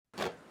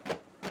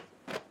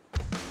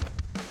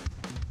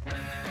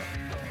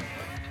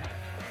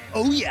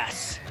Oh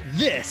yes,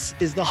 this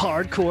is the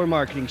Hardcore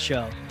Marketing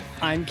Show.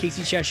 I'm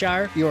Casey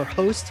Cheshire, your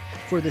host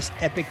for this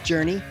epic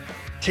journey.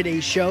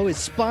 Today's show is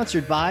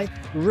sponsored by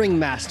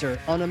Ringmaster,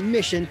 on a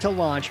mission to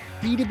launch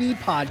B2B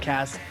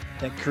podcasts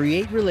that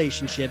create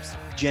relationships,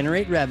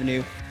 generate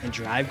revenue, and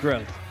drive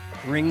growth.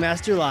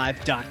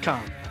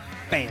 Ringmasterlive.com.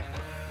 Bam.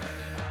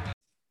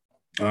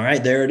 All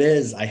right, there it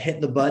is. I hit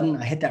the button.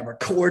 I hit that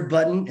record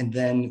button, and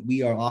then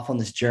we are off on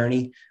this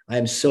journey. I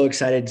am so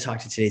excited to talk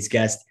to today's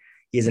guest.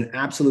 He is an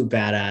absolute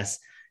badass.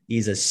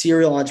 He's a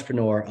serial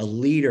entrepreneur, a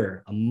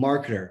leader, a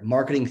marketer,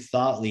 marketing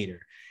thought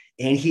leader,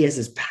 and he has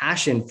this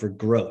passion for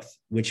growth,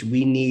 which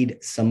we need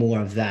some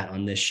more of that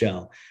on this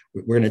show.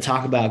 We're going to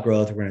talk about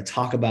growth. We're going to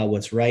talk about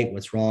what's right,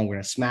 what's wrong. We're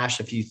going to smash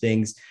a few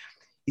things.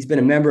 He's been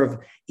a member of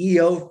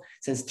EO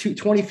since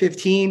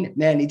 2015.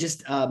 Man, he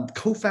just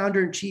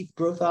co-founder and chief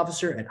growth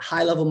officer at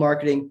High Level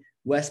Marketing.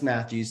 Wes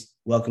Mathews,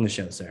 welcome to the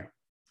show, sir.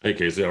 Hey,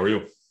 Casey, how are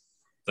you?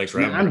 Thanks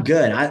for having me. I'm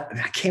good.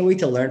 I can't wait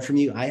to learn from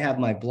you. I have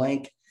my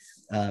blank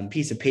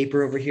piece of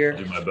paper over here.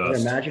 I'll do my best. I'm going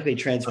to magically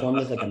transform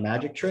this like a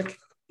magic trick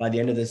by the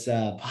end of this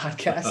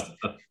podcast.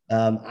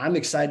 I'm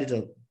excited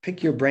to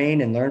pick your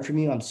brain and learn from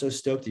you. I'm so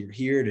stoked that you're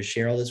here to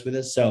share all this with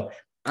us. So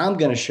I'm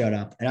going to shut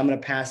up and I'm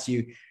going to pass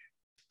you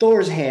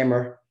Thor's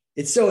hammer.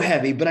 It's so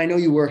heavy, but I know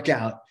you work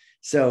out.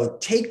 So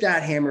take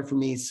that hammer from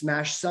me,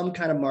 smash some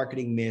kind of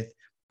marketing myth,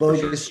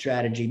 bogus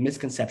strategy,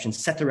 misconception,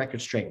 set the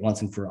record straight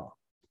once and for all.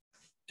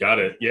 Got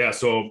it. Yeah.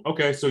 So,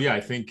 okay. So yeah, I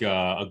think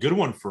a good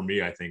one for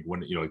me, I think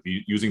when, if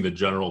you using the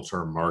general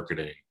term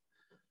marketing,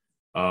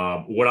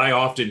 what I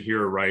often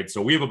hear, right?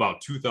 So we have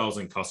about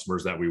 2,000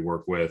 customers that we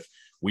work with.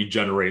 We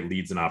generate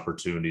leads and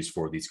opportunities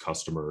for these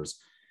customers.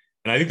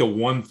 And I think the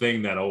one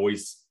thing that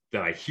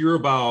I hear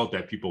about,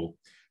 that people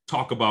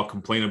talk about,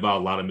 complain about,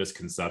 a lot of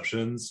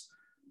misconceptions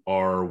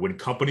are when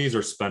companies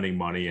are spending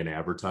money in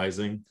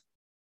advertising,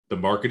 the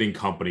marketing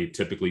company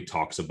typically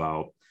talks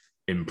about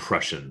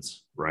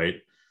impressions, right?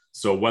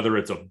 So whether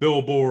it's a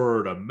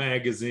billboard, a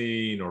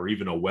magazine, or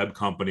even a web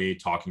company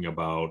talking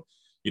about,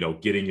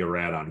 getting your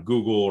ad on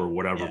Google or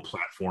whatever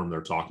platform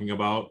they're talking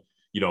about,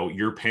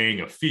 you're paying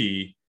a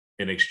fee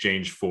in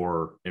exchange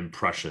for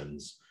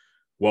impressions.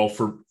 Well,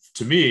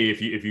 to me,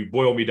 if you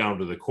boil me down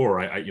to the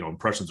core,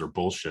 impressions are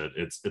bullshit.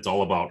 It's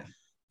all about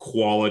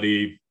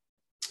quality.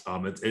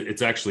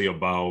 It's actually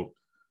about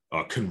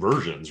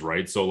conversions,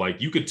 right? So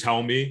like you could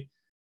tell me,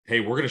 hey,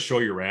 we're going to show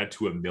your ad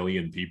to 1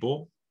 million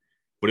people.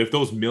 But if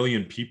those 1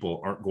 million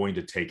people aren't going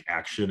to take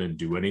action and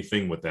do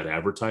anything with that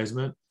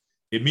advertisement,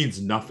 it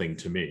means nothing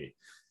to me.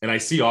 And I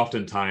see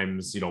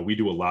oftentimes, we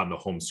do a lot in the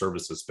home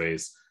services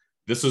space.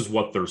 This is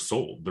what they're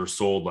sold. They're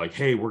sold like,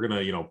 hey, we're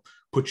going to,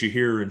 put you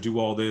here and do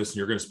all this, and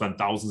you're going to spend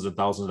thousands and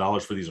thousands of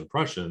dollars for these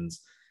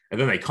impressions.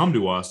 And then they come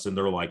to us and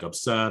they're like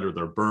upset or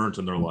they're burnt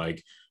and they're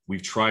like,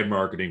 we've tried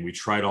marketing, we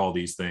tried all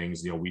these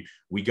things,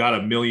 we got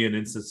 1 million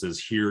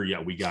instances here,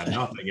 yet we got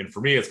nothing. And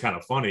for me, it's kind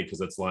of funny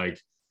because it's like,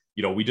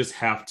 we just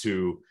have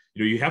to,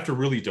 you have to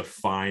really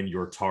define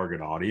your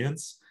target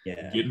audience,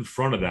 get in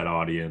front of that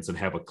audience and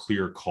have a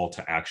clear call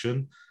to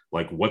action.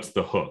 Like, what's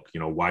the hook?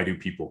 Why do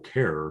people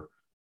care?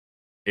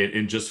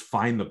 And just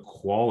find the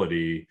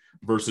quality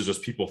versus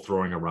just people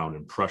throwing around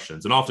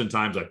impressions. And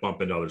oftentimes I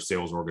bump into other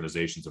sales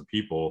organizations and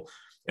people,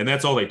 and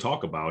that's all they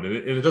talk about. And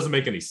it doesn't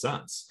make any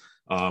sense.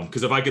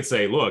 Because if I could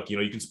say, look,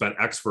 you can spend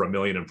X for 1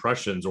 million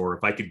impressions, or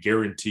if I could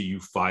guarantee you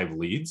 5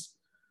 leads,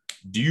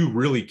 do you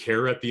really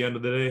care at the end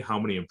of the day how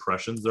many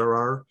impressions there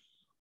are?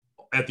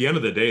 At the end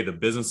of the day, the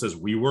businesses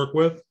we work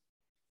with,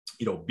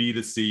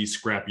 B2C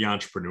scrappy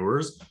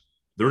entrepreneurs,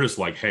 they're just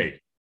like, hey,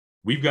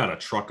 we've got a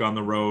truck on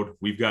the road.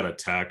 We've got a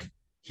tech.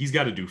 He's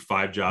got to do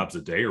 5 jobs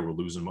a day or we're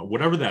losing money.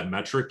 Whatever that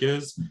metric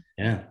is.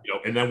 Yeah.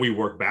 And then we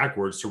work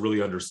backwards to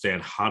really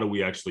understand how do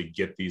we actually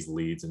get these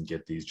leads and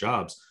get these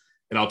jobs.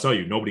 And I'll tell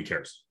you, nobody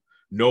cares.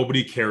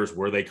 Nobody cares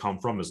where they come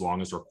from as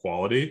long as they're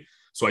quality.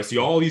 So I see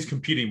all these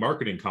competing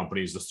marketing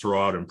companies just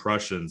throw out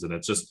impressions. And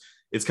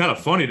it's kind of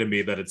funny to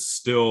me that it's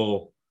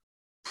still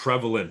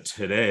prevalent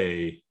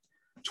today,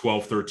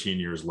 12, 13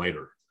 years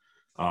later.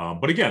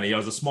 But again,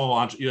 as a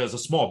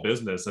small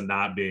business and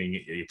not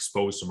being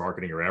exposed to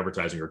marketing or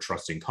advertising or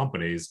trusting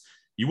companies,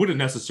 you wouldn't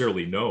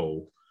necessarily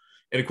know.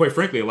 And quite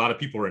frankly, a lot of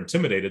people are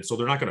intimidated, so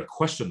they're not going to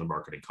question the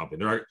marketing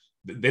company.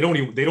 They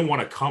don't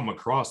want to come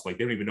across like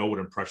they don't even know what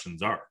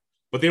impressions are.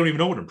 But they don't even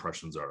know what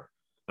impressions are.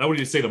 I would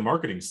just say the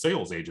marketing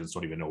sales agents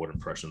don't even know what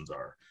impressions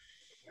are.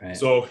 Right.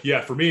 So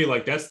yeah, for me,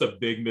 like that's the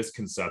big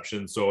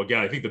misconception. So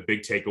again, I think the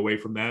big takeaway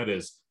from that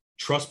is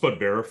trust but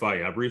verify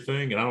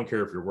everything. And I don't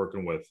care if you're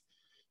working with,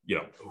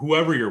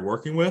 whoever you're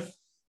working with,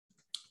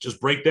 just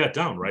break that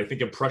down, right? I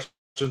think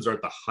impressions are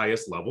at the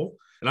highest level.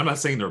 And I'm not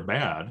saying they're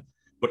bad,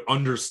 but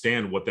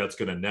understand what that's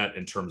going to net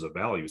in terms of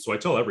value. So I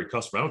tell every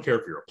customer, I don't care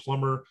if you're a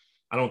plumber,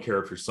 I don't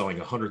care if you're selling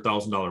 $100,000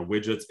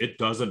 widgets, it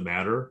doesn't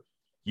matter.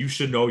 You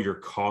should know your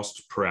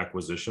cost per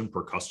acquisition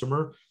per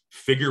customer,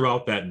 figure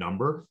out that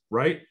number,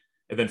 right?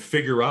 And then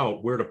figure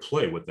out where to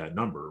play with that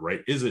number,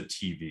 right? Is it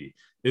TV?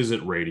 Is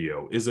it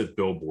radio? Is it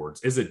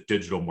billboards? Is it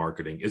digital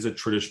marketing? Is it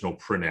traditional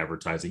print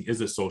advertising?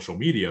 Is it social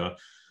media?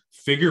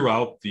 figure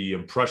out the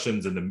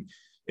impressions and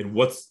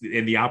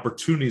the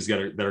opportunities that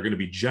are going to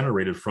be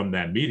generated from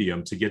that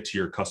medium to get to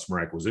your customer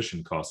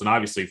acquisition costs. And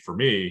obviously for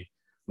me,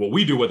 what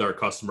we do with our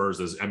customers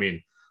is, I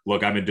mean,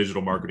 look, I'm in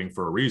digital marketing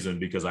for a reason,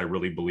 because I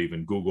really believe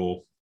in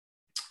Google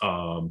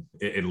and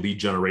lead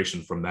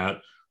generation from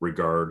that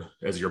regard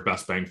as your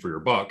best bang for your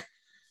buck.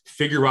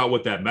 Figure out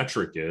what that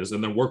metric is,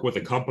 and then work with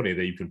a company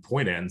that you can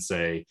point at and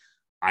say,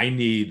 I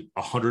need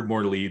 100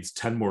 more leads,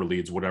 10 more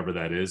leads, whatever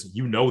that is.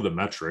 You know the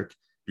metric.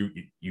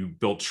 You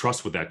build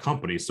trust with that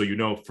company. So, you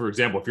know, for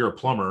example, if you're a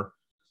plumber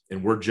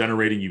and we're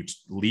generating you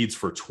leads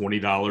for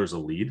 $20 a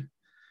lead,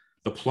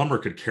 the plumber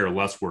could care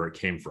less where it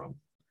came from.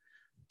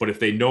 But if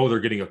they know they're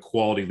getting a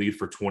quality lead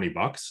for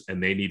 $20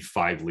 and they need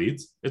 5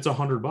 leads, it's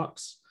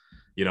 $100,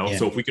 you know? Yeah.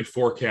 So if we can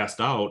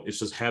forecast out, it's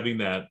just having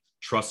that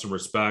trust and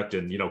respect.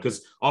 And, you know,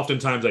 because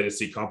oftentimes I just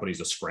see companies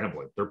just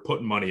scrambling. They're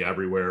putting money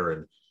everywhere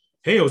and,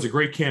 hey, it was a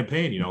great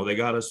campaign. You know, they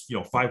got us,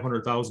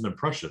 500,000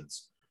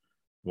 impressions.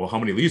 Well, how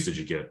many leads did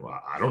you get? Well,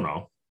 I don't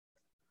know.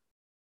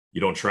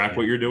 You don't track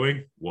what you're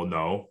doing? Well,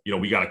 no. You know,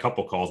 we got a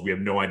couple calls. We have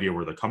no idea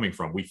where they're coming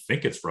from. We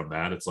think it's from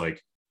that. It's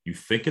like, you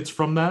think it's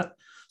from that?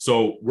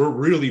 So we're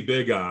really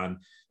big on,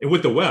 and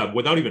with the web,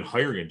 without even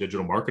hiring a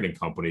digital marketing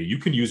company, you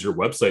can use your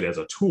website as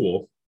a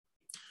tool,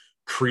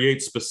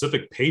 create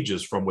specific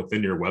pages from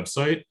within your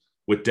website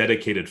with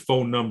dedicated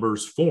phone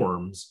numbers,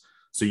 forms,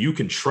 so you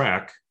can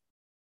track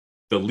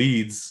the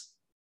leads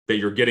that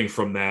you're getting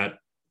from that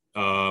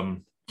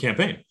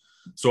campaign.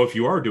 So if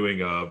you are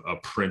doing a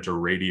print or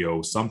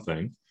radio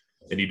something,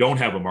 and you don't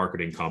have a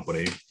marketing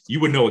company,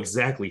 you would know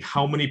exactly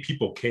how many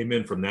people came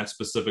in from that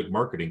specific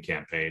marketing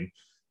campaign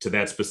to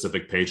that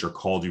specific page or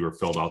called you or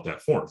filled out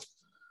that form.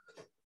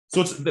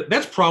 So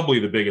that's probably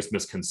the biggest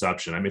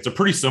misconception. I mean, it's a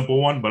pretty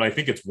simple one, but I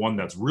think it's one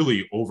that's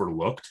really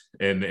overlooked.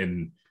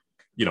 And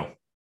you know,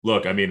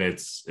 look, I mean,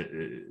 it's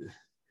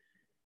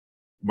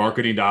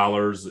marketing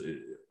dollars.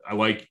 I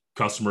like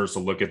customers to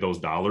look at those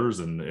dollars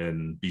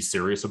and be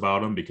serious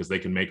about them, because they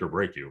can make or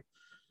break you.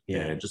 Yeah.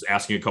 And just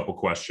asking a couple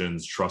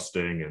questions,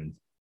 trusting, and,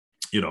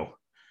 you know,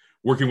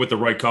 working with the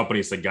right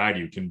companies to guide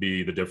you can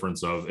be the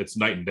difference of, it's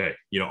night and day.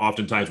 You know,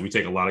 oftentimes we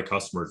take a lot of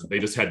customers, they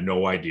just had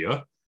no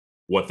idea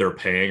what they're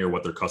paying or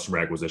what their customer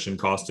acquisition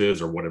cost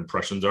is or what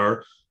impressions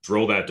are.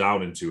 Drill that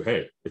down into,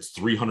 hey, it's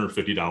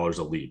 $350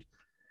 a lead.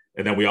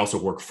 And then we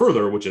also work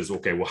further, which is,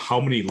 okay, well, how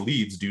many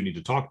leads do you need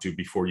to talk to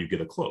before you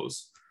get a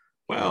close?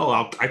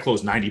 Well, I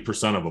close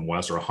 90% of them,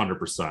 Wes, or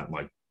 100%.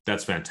 Like,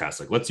 that's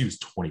fantastic. Let's use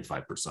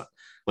 25%.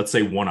 Let's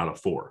say 1 out of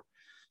 4.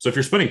 So if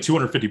you're spending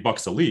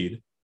 $250 a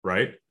lead,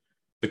 right?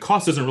 The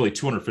cost isn't really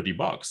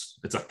 $250.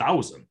 It's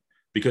 $1,000,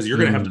 because you're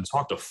going to have to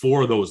talk to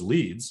 4 of those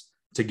leads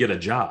to get a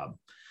job.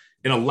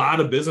 And a lot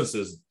of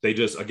businesses, they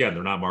just, again,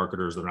 they're not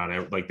marketers. They're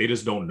not like, they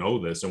just don't know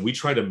this. And we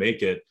try to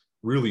make it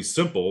really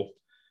simple.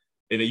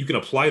 And you can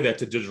apply that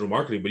to digital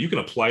marketing, but you can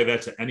apply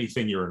that to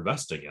anything you're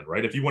investing in,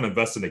 right? If you want to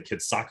invest in a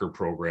kid's soccer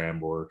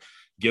program or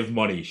give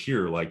money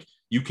here, like,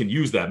 you can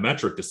use that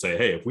metric to say,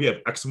 hey, if we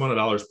have X amount of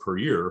dollars per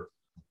year,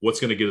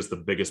 what's going to get us the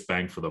biggest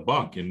bang for the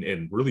buck,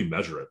 and really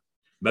measure it.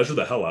 Measure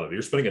the hell out of it.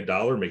 You're spending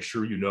 $1, make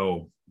sure you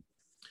know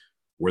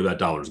where that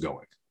dollar is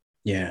going.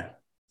 Yeah.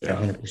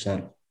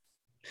 100%.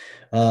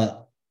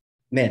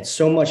 Man,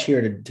 so much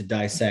here to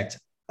dissect.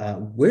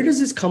 Where does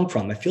this come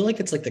from? I feel like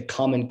it's like the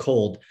common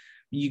cold.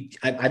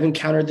 I've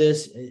encountered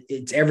this.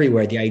 It's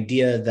everywhere. The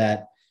idea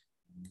that,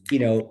 you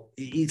know,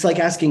 it's like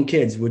asking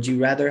kids, would you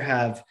rather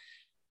have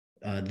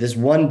this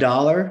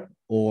 $1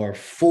 or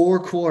 4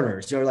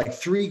 quarters, or like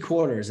 3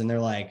 quarters? And they're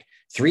like,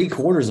 3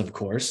 quarters, of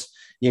course,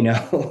 you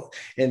know,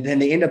 and then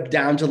they end up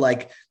down to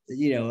like,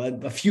 you know,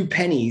 a few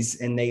pennies,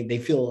 and they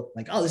feel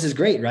like, oh, this is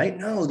great, right?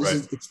 No,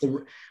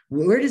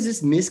 where does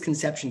this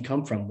misconception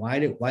come from? Why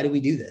do we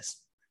do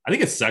this? I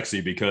think it's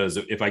sexy, because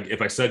if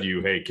I said to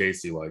you, hey,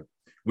 Casey, like,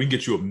 we can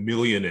get you 1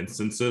 million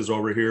instances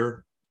over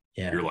here.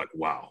 Yeah. You're like,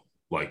 wow,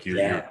 like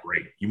you're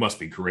great. You must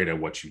be great at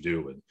what you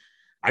do. And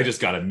I just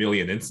got 1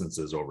 million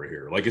instances over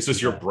here. Like, it's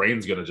just your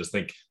brain's going to just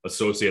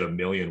associate 1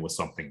 million with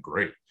something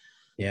great.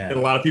 Yeah. And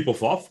a lot of people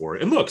fall for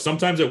it. And look,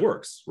 sometimes it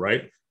works,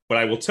 right? But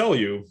I will tell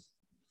you,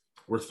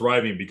 we're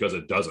thriving because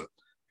it doesn't.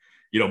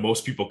 You know,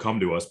 most people come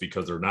to us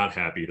because they're not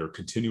happy. They're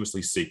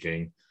continuously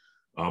seeking.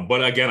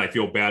 But again, I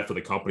feel bad for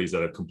the companies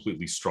that have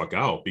completely struck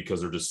out, because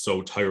they're just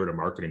so tired of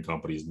marketing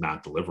companies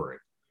not delivering.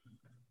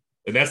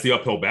 And that's the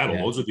uphill battle.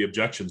 Yeah. Those are the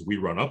objections we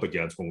run up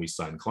against when we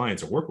sign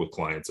clients and work with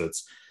clients.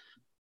 It's,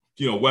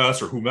 you know,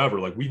 Wes or whomever,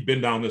 like, we've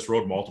been down this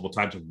road multiple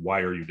times. Why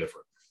are you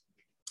different?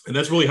 And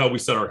that's really how we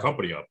set our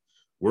company up.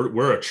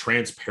 We're a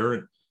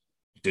transparent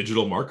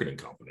digital marketing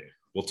company.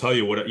 We'll tell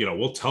you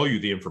we'll tell you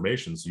the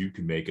information so you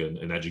can make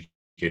an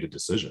educated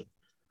decision.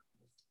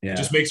 Yeah. It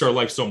just makes our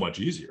life so much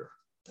easier.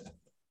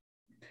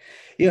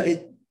 You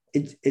know,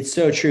 it's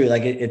so true.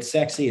 Like, it's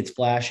sexy, it's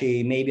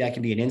flashy. Maybe I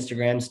can be an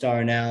Instagram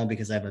star now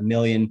because I have 1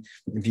 million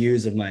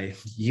views of my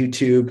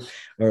YouTube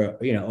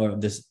or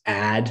this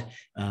ad.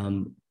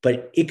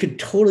 But it could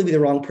totally be the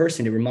wrong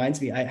person. It reminds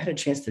me, I had a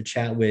chance to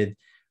chat with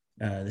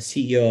the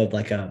CEO of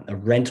like a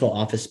rental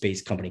office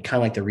space company,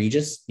 kind of like the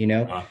Regis, you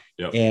know,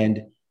 yep.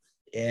 And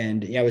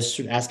And I was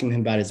asking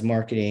him about his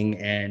marketing,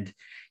 and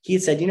he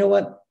had said, you know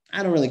what?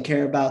 I don't really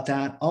care about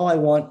that. All I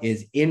want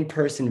is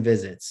in-person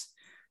visits.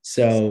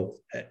 So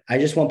I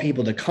just want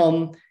people to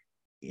come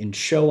and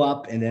show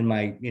up, and then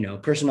my,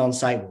 person on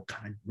site will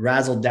kind of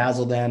razzle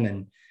dazzle them,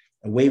 and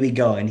away we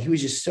go. And he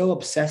was just so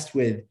obsessed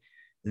with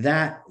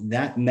that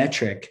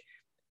metric.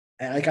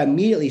 And like I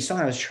immediately saw,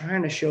 I was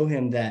trying to show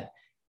him that,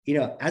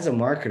 as a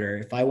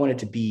marketer, if I wanted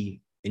to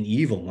be an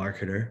evil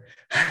marketer,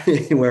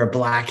 wear a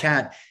black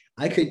hat,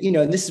 I could,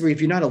 and this is where if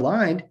you're not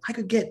aligned, I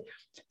could get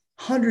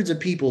hundreds of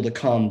people to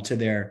come to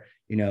their,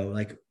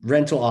 like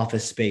rental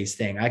office space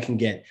thing. I can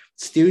get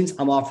students,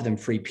 I'm offer them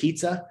free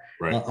pizza.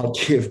 Right. I'll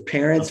give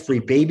parents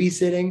free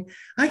babysitting.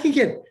 I can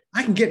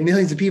get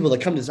millions of people to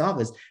come to this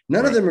office.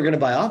 None of them are going to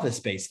buy office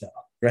space though.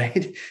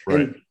 Right.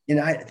 Right.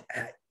 And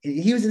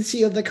he was the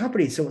CEO of the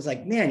company. So it was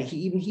like, man,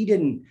 he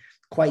didn't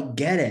quite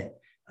get it.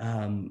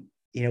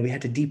 We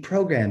had to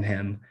deprogram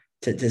him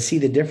to see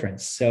the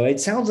difference. So it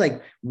sounds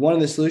like one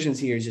of the solutions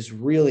here is just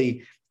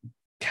really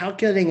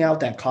calculating out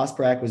that cost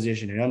per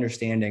acquisition and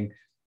understanding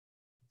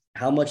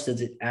how much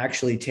does it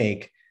actually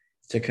take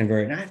to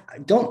convert.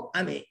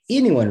 And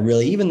anyone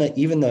really, even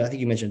though I think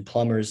you mentioned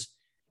plumbers,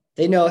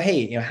 they know,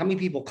 hey, how many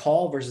people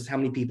call versus how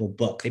many people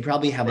book. They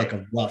probably have like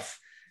a rough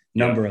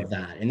number of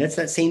that. And it's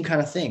that same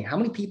kind of thing. How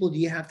many people do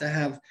you have to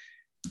have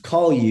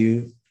call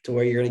you to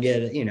where you're going to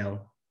get,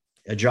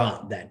 a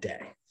job that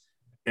day?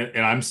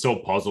 And I'm still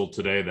puzzled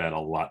today that a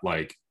lot,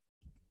 like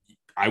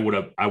I would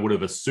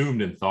have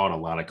assumed and thought a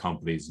lot of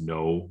companies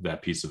know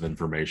that piece of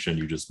information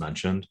you just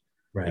mentioned,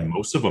 right? And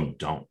most of them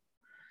don't.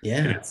 Yeah,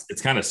 and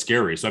it's kind of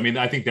scary. So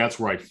I think that's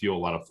where I feel a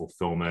lot of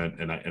fulfillment,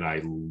 and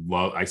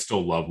I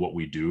still love what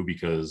we do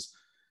because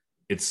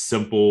it's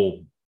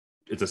simple.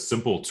 It's a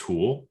simple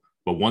tool,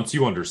 but once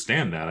you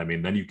understand that,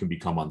 then you can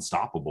become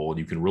unstoppable and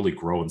you can really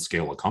grow and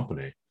scale a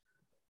company.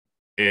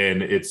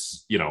 And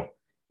it's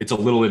a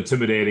little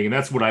intimidating. And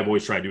that's what I've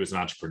always tried to do as an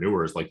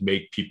entrepreneur is like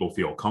make people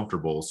feel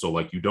comfortable. So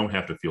like, you don't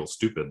have to feel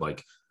stupid.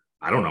 Like,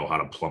 I don't know how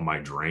to plumb my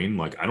drain.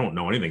 Like, I don't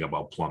know anything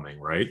about plumbing,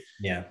 right?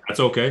 Yeah. That's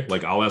okay.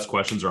 Like, I'll ask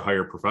questions or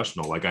hire a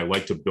professional. Like, I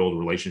like to build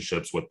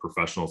relationships with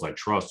professionals I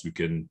trust who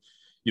can,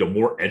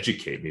 more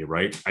educate me,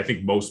 right? I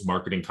think most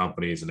marketing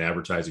companies and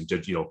advertising,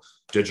 digital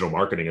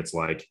marketing, it's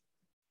like,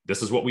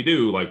 this is what we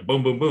do. Like,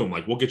 boom, boom, boom.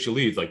 Like, we'll get you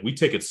leads. Like, we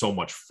take it so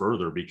much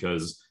further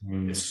because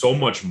it's so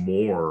much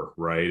more,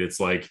 right? It's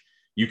like,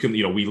 you can,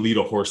 we lead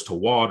a horse to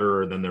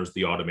water. Then there's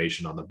the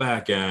automation on the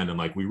back end. And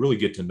like, we really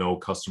get to know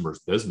customers'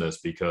 business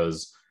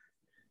because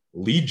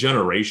lead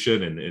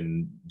generation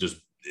and just,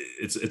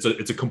 it's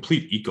a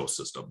complete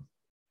ecosystem.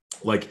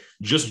 Like,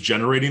 just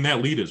generating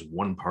that lead is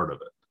one part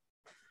of it.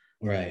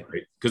 Right.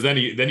 Because then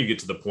you get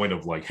to the point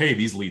of like, hey,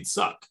 these leads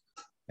suck.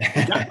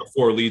 You got the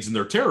 4 leads and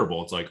they're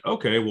terrible. It's like,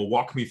 okay, well,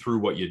 walk me through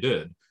what you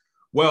did.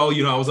 Well,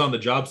 I was on the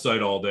job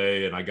site all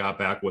day and I got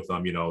back with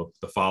them,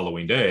 the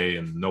following day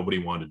and nobody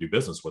wanted to do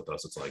business with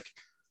us. It's like,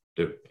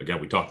 dude, again,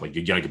 we talked like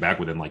you got to get back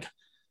within like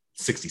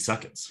 60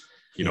 seconds,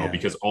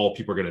 because all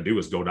people are going to do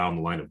is go down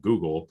the line of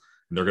Google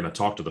and they're going to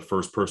talk to the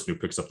first person who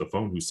picks up the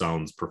phone who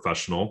sounds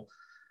professional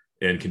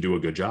and can do a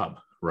good job.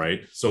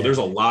 Right. So there's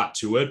a lot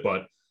to it,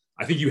 but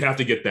I think you have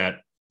to get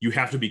that. You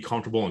have to be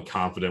comfortable and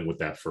confident with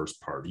that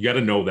first part. You got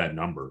to know that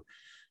number.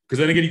 Because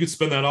then again, you could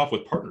spin that off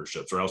with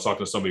partnerships. Or I was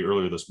talking to somebody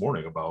earlier this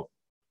morning about,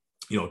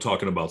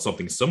 talking about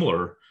something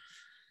similar.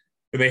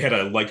 And they had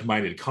a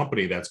like-minded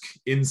company that's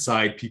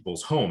inside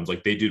people's homes.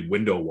 Like, they did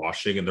window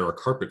washing and they're a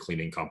carpet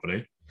cleaning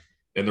company.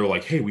 And they're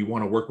like, hey, we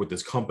want to work with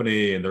this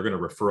company and they're going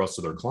to refer us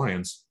to their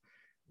clients.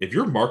 If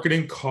your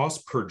marketing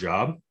cost per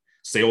job,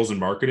 sales and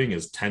marketing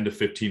is 10 to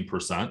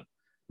 15%,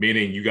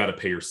 meaning you got to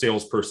pay your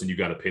salesperson, you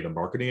got to pay the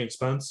marketing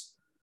expense.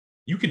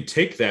 You can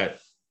take that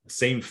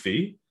same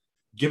fee,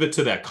 give it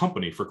to that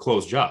company for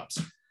closed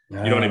jobs. You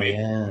know what I mean?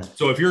 Yeah.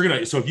 So if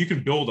you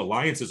can build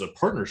alliances of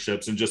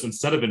partnerships and just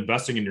instead of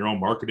investing in your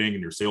own marketing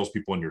and your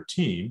salespeople and your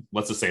team,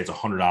 let's just say it's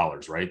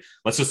 $100, right?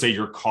 Let's just say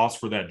your cost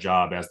for that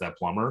job as that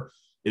plumber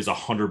is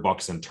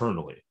 $100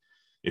 internally.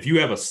 If you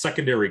have a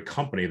secondary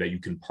company that you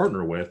can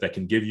partner with that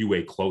can give you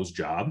a closed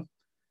job,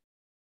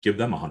 give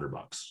them $100,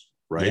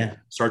 right? Yeah.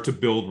 Start to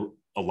build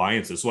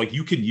alliances. So like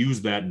you can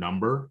use that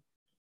number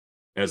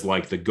as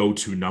like the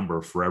go-to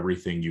number for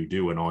everything you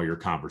do in all your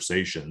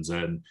conversations.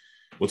 And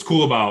what's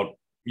cool about,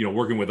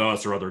 working with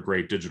us or other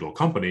great digital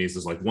companies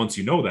is like, once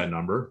you know that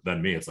number,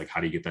 then me, it's like,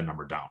 how do you get that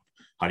number down?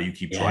 How do you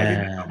keep driving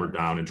that number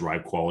down and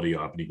drive quality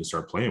up and you can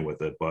start playing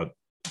with it? But,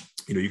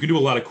 you can do a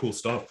lot of cool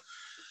stuff.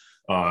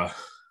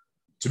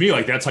 To me,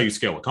 like that's how you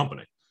scale a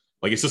company.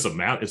 Like it's just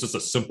a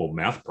simple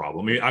math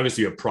problem. I mean,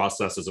 obviously you have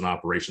processes and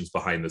operations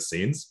behind the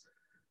scenes.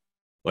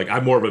 Like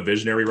I'm more of a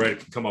visionary, right? I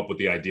can come up with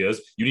the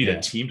ideas. You need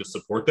a team to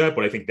support that.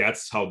 But I think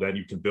that's how then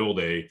you can build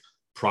a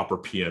proper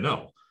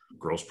P&L,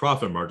 gross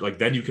profit margin. Like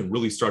then you can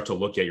really start to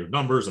look at your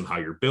numbers and how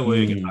you're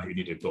billing and how you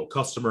need to build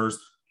customers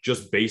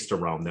just based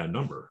around that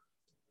number.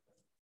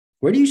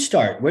 Where do you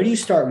start? Where do you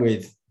start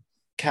with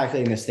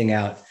calculating this thing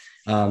out?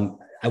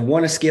 I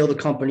want to scale the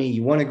company.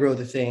 You want to grow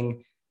the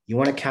thing. You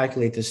want to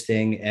calculate this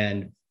thing.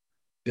 And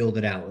build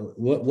it out?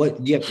 What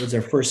was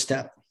our first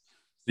step?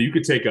 So you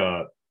could take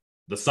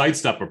the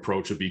sidestep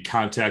approach would be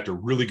contact a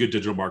really good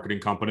digital marketing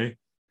company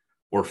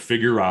or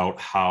figure out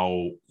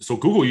how. So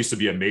Google used to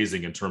be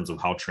amazing in terms of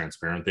how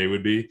transparent they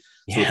would be.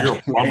 So if you're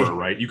a plumber,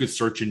 right, you could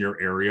search in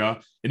your area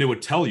and it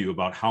would tell you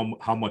about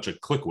how much a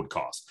click would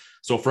cost.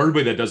 So for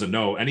everybody that doesn't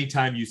know,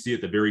 anytime you see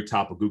at the very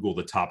top of Google,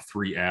 the top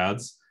 3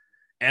 ads,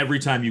 every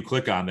time you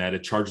click on that,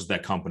 it charges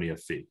that company a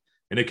fee.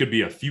 And it could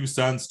be a few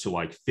cents to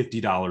like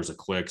 $50 a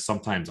click,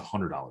 sometimes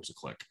 $100 a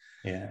click.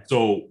 Yeah.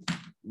 So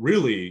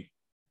really,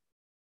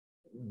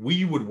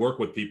 we would work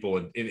with people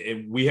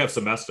and we have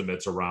some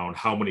estimates around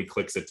how many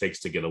clicks it takes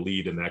to get a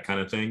lead and that kind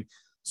of thing.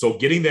 So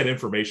getting that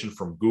information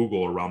from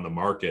Google around the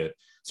market.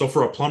 So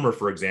for a plumber,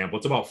 for example,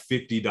 it's about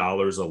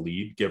 $50 a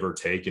lead, give or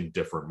take, in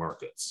different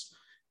markets.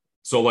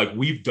 So like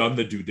we've done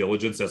the due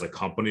diligence as a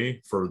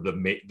company for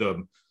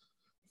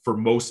for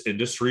most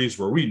industries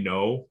where we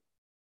know,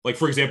 like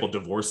for example,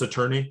 divorce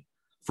attorney,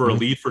 for a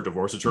lead for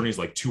divorce attorney is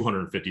like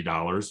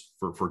 $250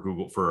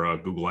 for a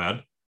Google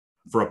ad.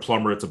 For a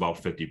plumber, it's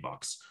about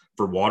 $50.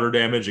 For water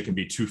damage, it can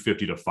be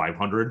 $250 to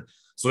 $500.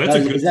 So that's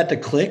is that the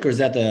click or is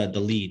that the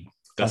lead?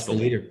 That's the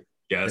lead.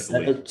 Yeah, that's the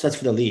lead. So that's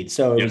for the lead.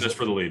 So yeah, that's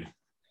for the lead.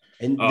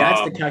 And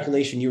that's the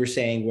calculation you were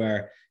saying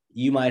where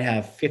you might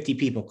have 50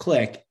 people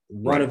click,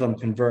 one of them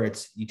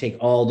converts, you take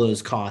all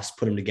those costs,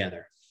 put them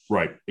together.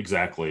 Right,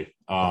 exactly.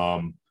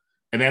 And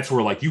that's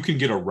where like you can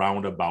get a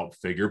roundabout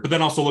figure, but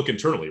then also look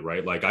internally,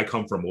 right? Like I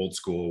come from old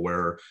school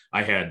where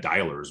I had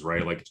dialers,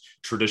 right? Like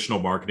traditional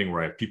marketing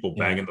where I have people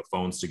banging the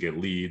phones to get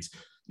leads.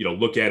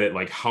 Look at it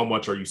like how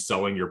much are you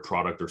selling your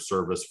product or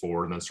service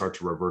for, and then start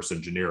to reverse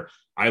engineer.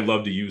 I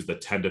love to use the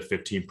 10 to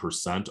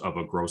 15% of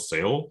a gross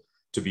sale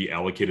to be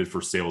allocated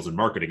for sales and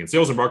marketing. And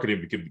sales and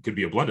marketing could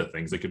be a blend of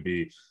things. It could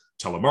be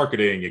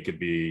telemarketing. It could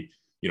be,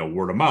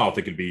 word of mouth.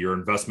 It could be your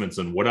investments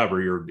and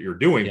whatever you're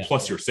doing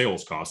plus your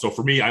sales costs. So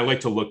for me, I like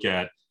to look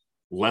at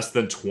less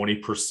than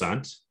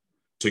 20%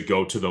 to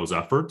go to those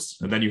efforts.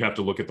 And then you have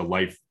to look at the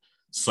life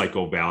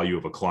cycle value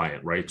of a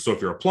client, right? So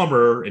if you're a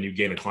plumber and you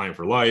gain a client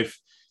for life,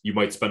 you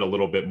might spend a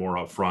little bit more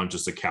upfront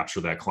just to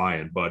capture that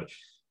client. But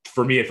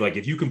for me,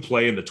 if you can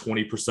play in the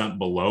 20%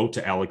 below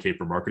to allocate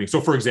for marketing.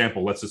 So for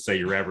example, let's just say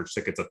your average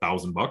ticket's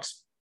 $1,000.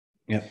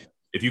 Yeah.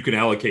 If you can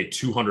allocate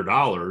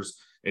 $200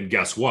 and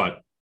guess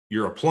what?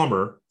 You're a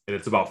plumber and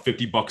it's about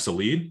 $50 a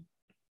lead.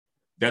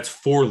 That's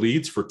 4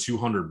 leads for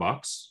 $200.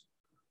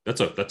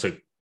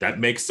 That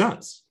makes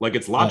sense. Like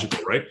it's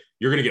logical, right?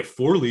 You're going to get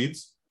 4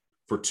 leads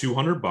for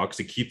 $200.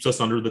 It keeps us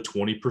under the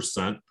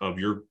 20% of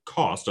your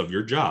cost of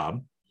your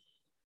job.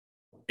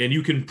 And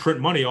you can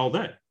print money all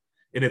day.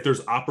 And if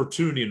there's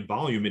opportunity and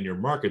volume in your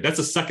market, that's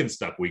a second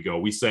step we go.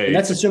 We say, and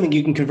that's assuming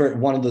you can convert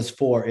one of those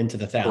 4 into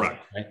the 1,000,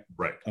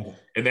 right? Okay.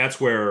 And that's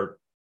where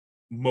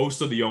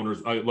most of the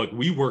owners,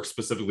 we work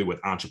specifically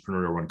with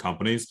entrepreneurial run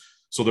companies.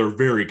 So they're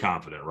very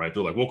confident, right?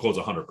 They're like, we'll close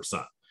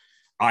 100%.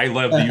 I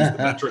love to use the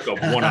metric of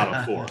 1 out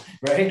of 4,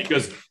 right?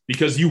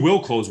 Because you will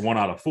close 1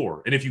 out of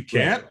 4. And if you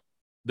can't,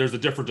 there's a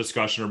different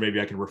discussion, or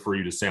maybe I can refer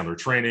you to Sandler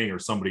Training or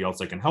somebody else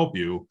that can help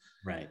you.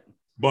 Right.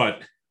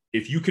 But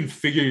if you can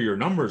figure your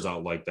numbers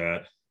out like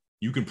that,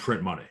 you can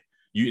print money.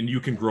 You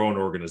can grow an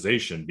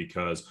organization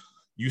because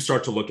you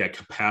start to look at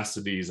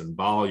capacities and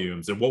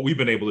volumes. And what we've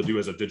been able to do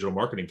as a digital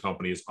marketing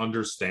company is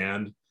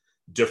understand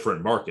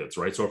different markets,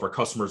 right? So if our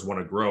customers want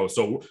to grow,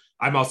 so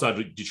I'm outside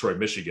of Detroit,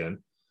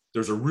 Michigan.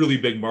 There's a really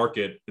big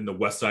market in the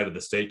west side of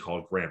the state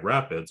called Grand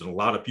Rapids. And a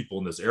lot of people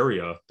in this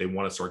area, they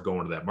want to start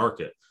going to that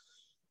market.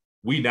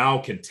 We now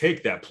can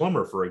take that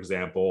plumber, for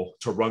example,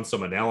 to run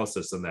some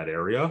analysis in that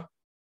area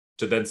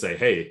to then say,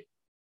 hey,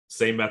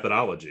 same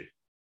methodology.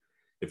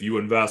 If you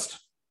invest,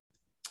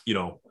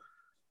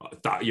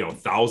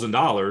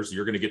 $1,000,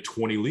 you're going to get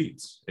 20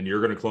 leads and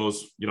you're going to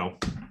close,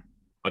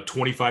 a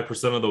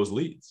 25% of those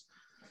leads.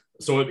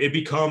 So it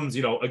becomes,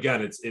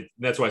 again,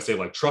 that's why I say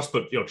like trust,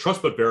 but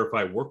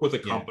verify, work with a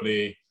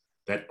company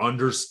that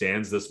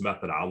understands this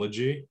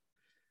methodology.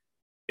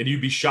 And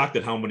you'd be shocked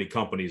at how many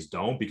companies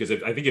don't, because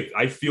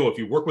if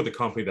you work with a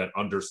company that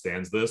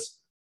understands this,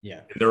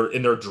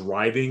 and they're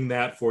driving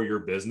that for your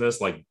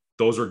business, like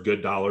those are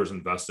good dollars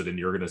invested and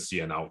you're going to see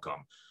an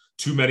outcome.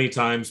 Too many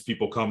times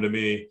people come to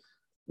me,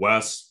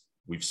 Wes,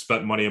 we've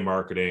spent money in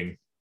marketing,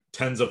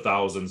 tens of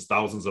thousands,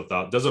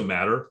 doesn't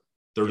matter.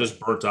 They're just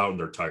burnt out and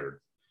they're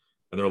tired.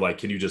 And they're like,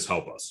 can you just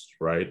help us?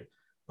 Right.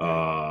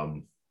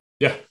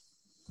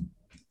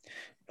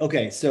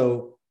 Okay.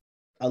 So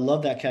I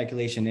love that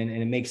calculation and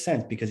it makes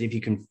sense because if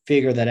you can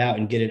figure that out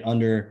and get it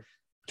under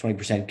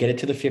 20%, get it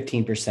to the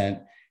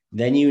 15%,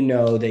 then you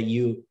know that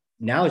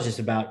now it's just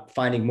about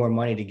finding more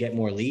money to get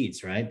more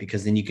leads, right?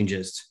 Because then you can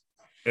just.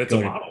 It's a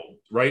model,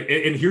 right?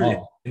 And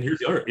here's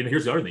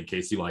the other thing,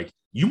 Casey, like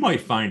you might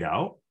find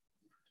out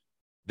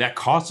that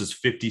cost is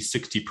 50,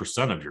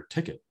 60% of your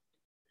ticket.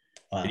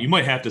 Wow. And you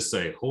might have to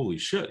say, holy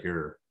shit,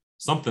 here,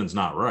 something's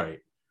not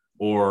right.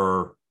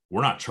 Or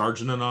we're not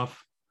charging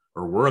enough,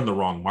 or we're in the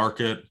wrong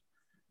market,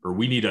 or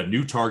we need a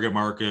new target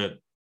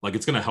market. Like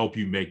it's going to help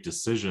you make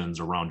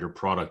decisions around your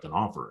product and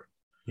offering.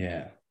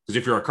 Yeah. Because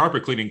if you're a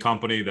carpet cleaning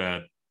company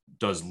that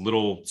does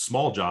little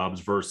small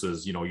jobs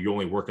versus, you know, you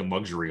only work in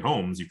luxury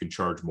homes, you can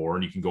charge more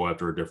and you can go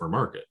after a different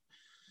market.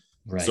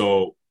 Right.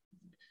 So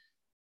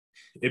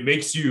it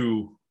makes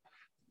you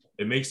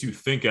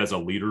think as a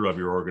leader of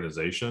your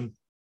organization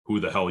who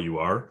the hell you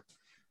are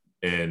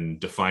and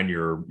define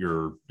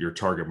your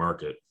target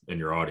market and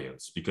your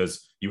audience,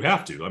 because you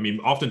have to. I mean,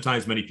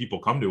 oftentimes many people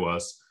come to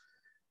us,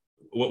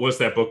 what's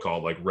that book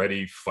called? Like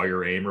Ready,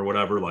 Fire, Aim or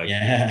whatever. Like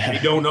they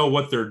don't know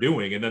what they're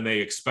doing. And then they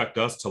expect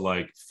us to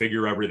like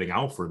figure everything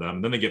out for them.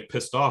 And then they get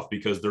pissed off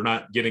because they're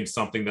not getting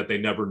something that they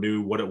never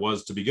knew what it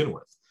was to begin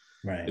with.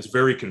 Right. It's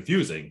very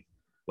confusing.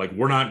 Like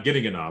we're not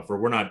getting enough, or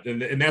we're not.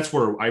 And that's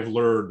where I've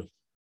learned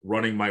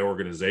running my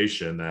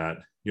organization that,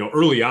 you know,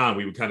 early on,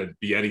 we would kind of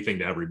be anything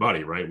to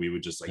everybody, right? We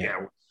would just like, yeah.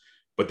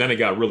 But then it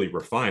got really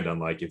refined on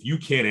like, if you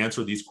can't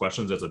answer these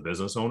questions as a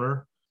business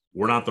owner,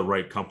 we're not the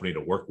right company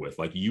to work with.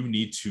 Like you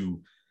need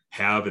to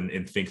have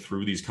and think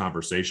through these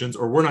conversations,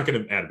 or we're not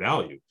going to add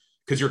value,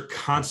 because you're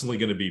constantly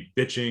going to be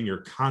bitching.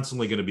 You're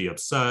constantly going to be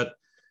upset,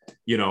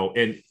 you know,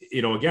 and,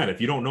 you know, again, if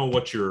you don't know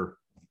what you're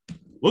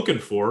looking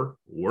for,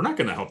 we're not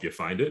going to help you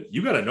find it.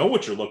 You got to know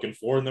what you're looking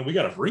for, and then we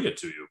got to bring it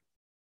to you.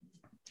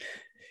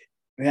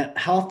 Yeah,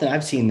 how often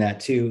I've seen that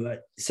too.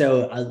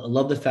 So I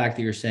love the fact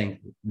that you're saying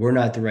we're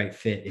not the right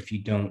fit if you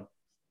don't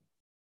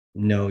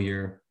know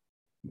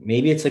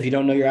maybe it's if you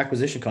don't know your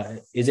acquisition cost.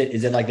 Is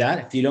it like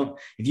that? If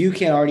you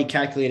can't already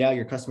calculate out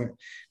your customer,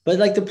 but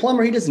like the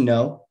plumber, he doesn't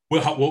know.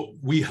 Well,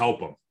 we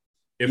help them.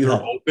 If they're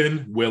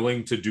open,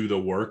 willing to do the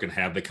work and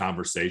have the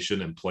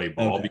conversation and play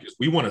ball, because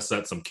we want to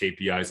set some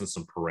KPIs and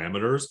some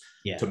parameters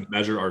to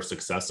measure our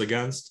success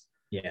against.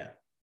 Yeah.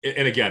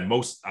 And again,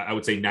 I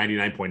would say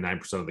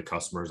 99.9% of the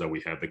customers that we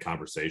have the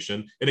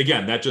conversation. And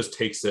again, that just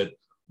takes it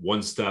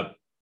one step,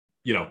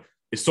 you know,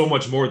 it's so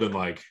much more than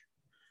like,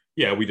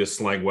 yeah, we just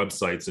slang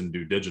websites and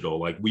do digital.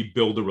 Like we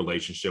build a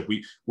relationship.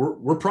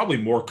 We're probably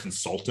more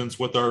consultants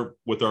with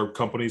our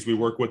companies we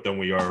work with than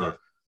we are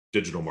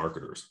digital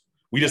marketers.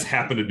 We just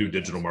happen to do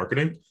digital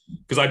marketing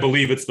because I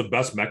believe it's the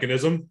best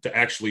mechanism to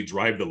actually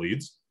drive the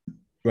leads.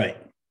 Right.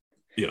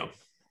 You know,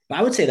 but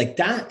I would say like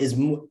that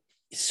is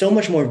so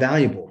much more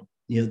valuable.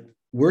 You know,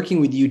 working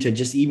with you to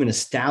just even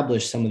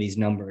establish some of these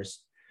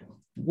numbers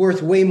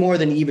worth way more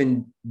than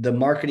even the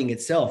marketing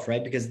itself,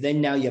 right? Because then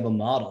now you have a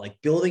model.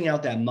 Like building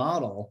out that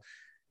model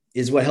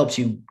is what helps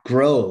you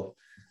grow.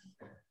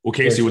 Well,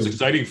 Casey, what's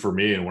exciting for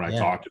me, and when I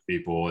talk to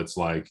people, it's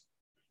like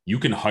you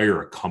can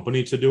hire a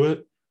company to do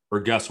it, or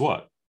guess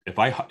what? If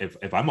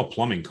I'm a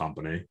plumbing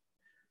company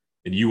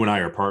and you and I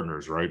are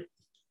partners, right?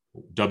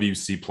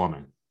 WC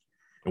Plumbing,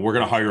 and we're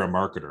going to hire a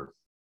marketer.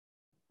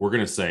 We're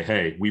going to say,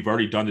 hey, we've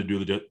already done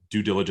the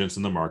due diligence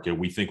in the market.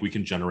 We think we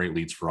can generate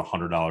leads for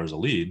 $100 a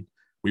lead.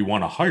 We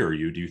want to hire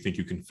you. Do you think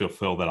you can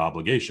fulfill that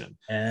obligation?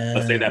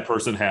 Let's say that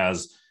person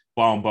has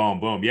boom, boom,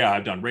 boom. Yeah,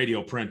 I've done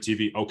radio, print,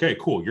 TV. Okay,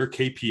 cool. Your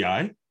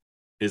KPI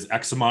is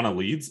X amount of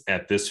leads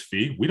at this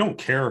fee. We don't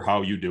care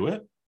how you do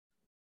it,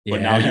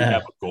 but now you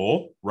have a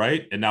goal,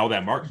 right? And now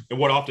that and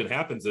what often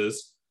happens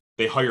is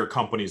they hire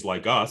companies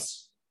like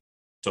us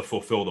to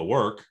fulfill the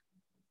work,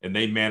 and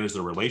they manage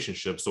the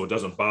relationship so it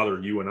doesn't bother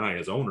you and I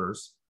as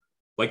owners.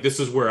 Like this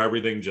is where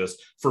everything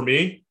just, for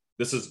me,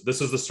 this is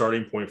the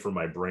starting point for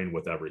my brain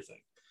with everything.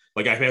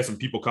 Like I've had some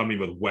people come to me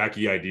with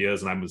wacky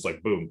ideas and I'm just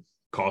like, boom,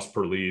 cost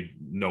per lead.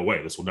 No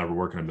way. This will never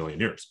work in a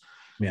million years.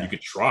 Yeah. You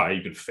could try,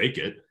 you can fake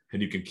it,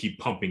 and you can keep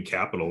pumping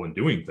capital and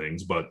doing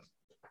things, but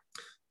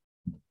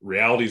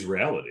reality is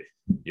reality,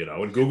 you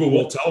know, and Google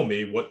will tell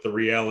me what the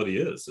reality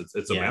is.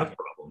 It's a math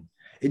problem.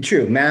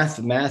 True. Math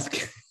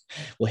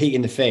will hit you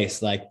in the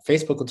face. Like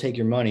Facebook will take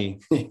your money.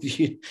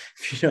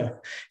 if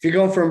you're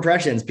going for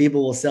impressions,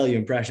 people will sell you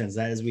impressions.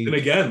 That is and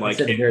again, like,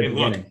 and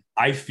look,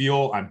 I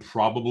feel I'm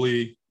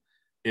probably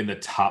in the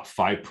top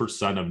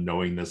 5% of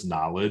knowing this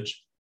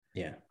knowledge.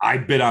 Yeah. I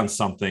bid on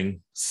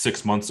something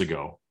 6 months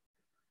ago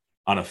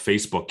on a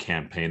Facebook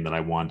campaign that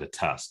I wanted to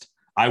test.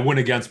 I went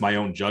against my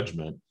own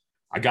judgment.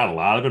 I got a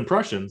lot of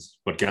impressions,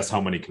 but guess how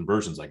many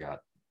conversions I got?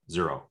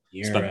 Zero.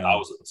 Spent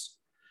thousands.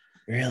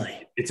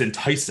 Really? It's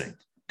enticing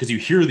because you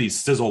hear these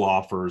sizzle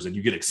offers and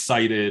you get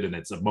excited and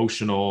it's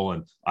emotional.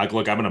 And I'm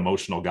an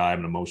emotional guy.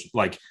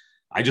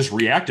 I just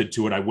reacted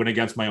to it. I went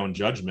against my own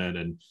judgment,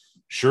 and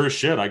sure as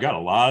shit, I got a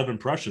lot of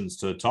impressions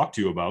to talk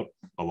to you about,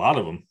 a lot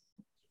of them.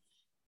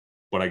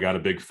 But I got a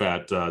big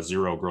fat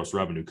zero gross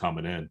revenue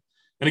coming in.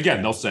 And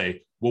again, they'll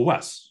say, well,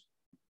 Wes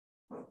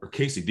or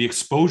Casey, the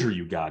exposure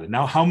you got, and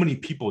now how many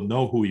people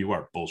know who you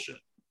are? Bullshit.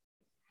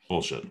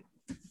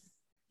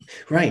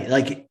 Right.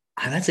 Like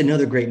that's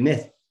another great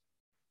myth.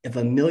 If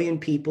 1 million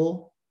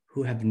people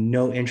who have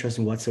no interest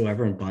in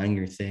whatsoever in buying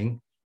your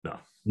thing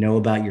know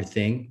about your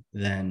thing,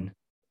 then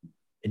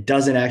it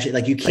doesn't actually,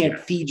 like, you can't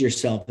feed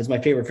yourself. That's my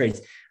favorite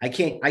phrase. I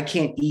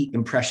can't eat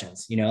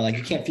impressions, you know, like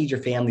you can't feed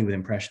your family with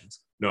impressions.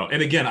 No.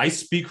 And again, I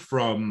speak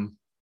from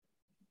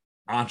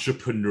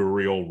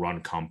entrepreneurial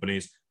run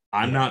companies.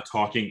 I'm not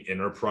talking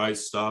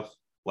enterprise stuff.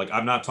 Like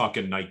I'm not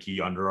talking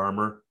Nike, Under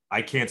Armour.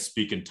 I can't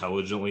speak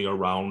intelligently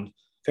around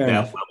that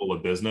level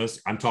of business.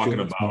 I'm talking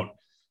about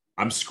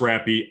I'm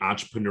scrappy,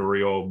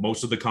 entrepreneurial.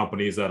 Most of the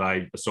companies that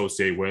I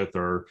associate with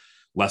are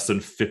less than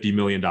 $50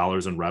 million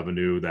in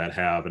revenue that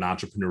have an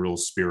entrepreneurial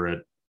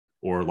spirit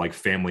or like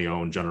family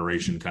owned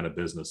generation kind of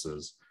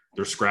businesses.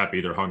 They're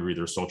scrappy, they're hungry,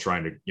 they're still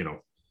trying to,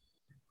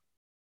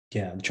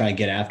 Yeah, I'm trying to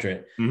get after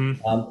it.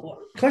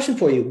 Mm-hmm. Question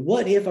for you.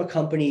 What if a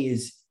company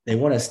they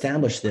want to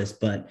establish this,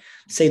 but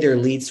say their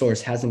lead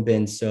source hasn't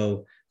been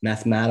so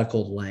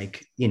mathematical,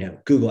 like,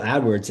 Google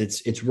AdWords,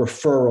 it's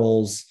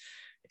referrals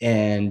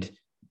and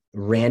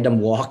random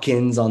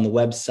walk-ins on the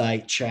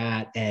website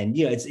chat. And,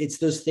 it's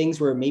those things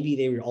where maybe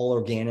they were all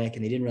organic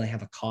and they didn't really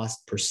have a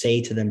cost per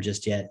se to them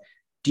just yet.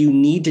 Do you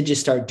need to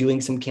just start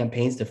doing some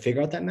campaigns to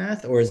figure out that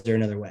math, or is there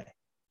another way?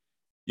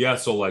 Yeah.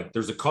 So like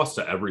there's a cost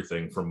to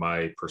everything from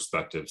my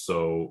perspective.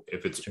 So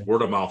if it's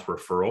word of mouth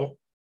referral,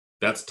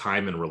 that's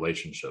time and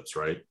relationships,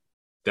 right?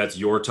 That's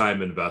your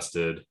time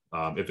invested.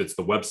 If it's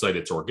the website,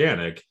 it's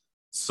organic.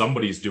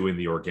 Somebody's doing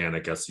the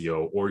organic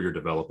SEO or you're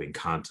developing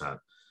content.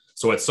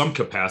 So at some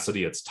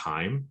capacity, it's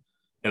time.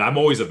 And I'm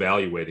always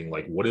evaluating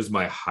like, what is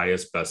my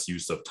highest, best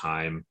use of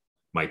time,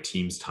 my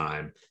team's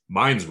time?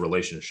 Mine's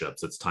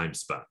relationships. It's time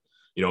spent.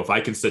 If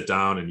I can sit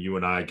down and you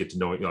and I get to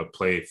know,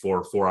 play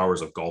 4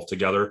 hours of golf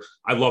together.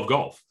 I love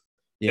golf.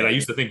 Yeah. And I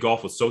used to think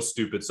golf was so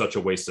stupid, such a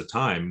waste of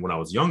time when I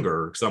was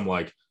younger. Because I'm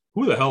like,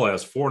 who the hell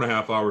has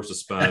 4.5 hours to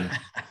spend?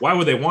 Why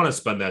would they want to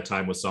spend that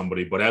time with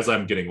somebody? But as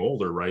I'm getting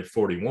older, right,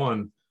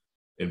 41,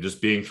 and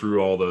just being through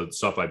all the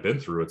stuff I've been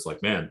through, it's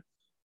like, man,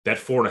 that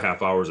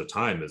 4.5 hours of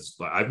time is,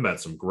 I've met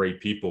some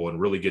great people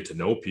and really get to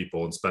know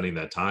people and spending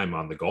that time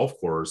on the golf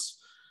course.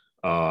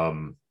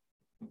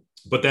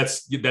 But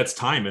that's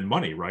time and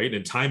money, right?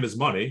 And time is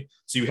money.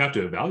 So you have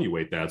to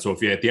evaluate that. So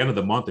if you at the end of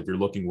the month, if you're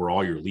looking where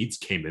all your leads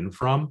came in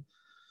from,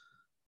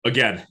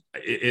 again,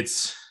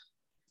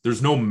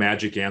 there's no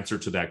magic answer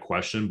to that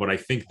question. But I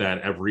think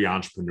that every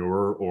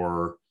entrepreneur,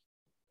 or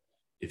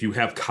if you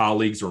have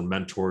colleagues or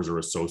mentors or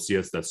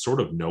associates that sort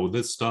of know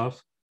this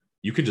stuff,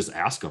 you can just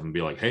ask them and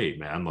be like, hey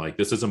man, like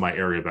this isn't my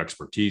area of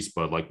expertise,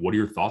 but like, what are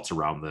your thoughts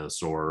around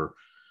this? Or,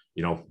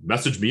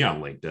 message me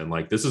on LinkedIn.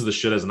 Like this is the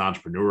shit as an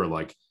entrepreneur.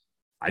 Like,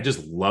 I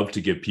just love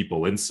to give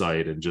people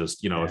insight and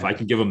just, if I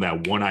can give them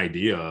that one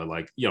idea,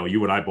 like,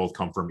 you and I both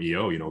come from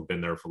EO,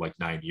 been there for like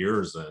 9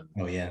 years. And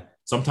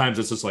sometimes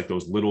it's just like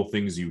those little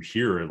things you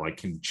hear and like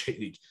can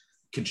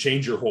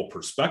change your whole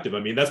perspective. I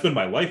mean, that's been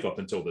my life up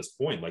until this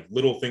point, like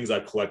little things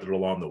I've collected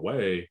along the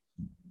way,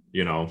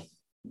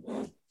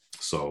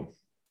 so.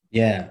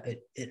 Yeah.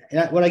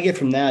 What I get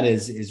from that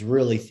is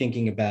really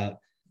thinking about,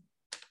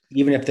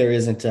 even if there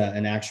isn't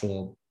an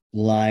actual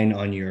line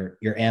on your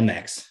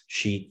Amex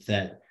sheet,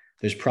 that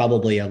there's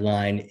probably a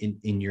line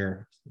in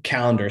your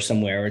calendar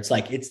somewhere. It's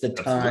like, it's the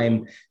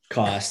time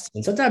cost.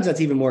 And sometimes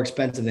that's even more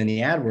expensive than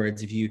the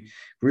AdWords. If you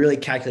really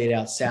calculate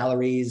out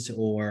salaries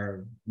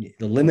or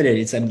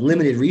it's a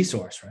limited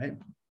resource, right?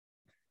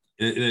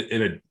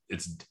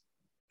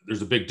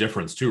 There's a big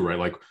difference too, right?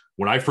 Like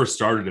when I first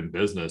started in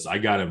business, I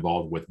got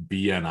involved with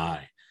BNI,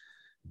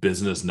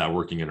 Business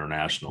Networking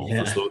International.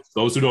 Yeah. For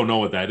those who don't know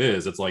what that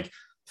is, it's like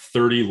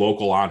 30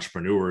 local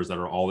entrepreneurs that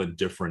are all in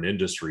different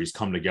industries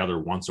come together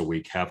once a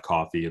week, have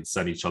coffee and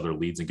send each other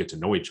leads and get to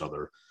know each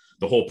other.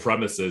 The whole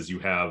premise is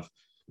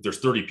there's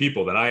 30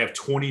 people that I have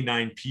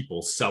 29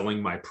 people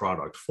selling my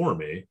product for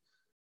me.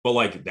 But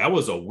like that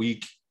was a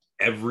week,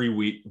 every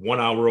week, 1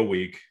 hour a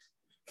week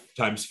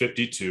times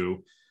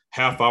 52,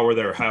 half hour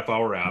there, half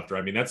hour after.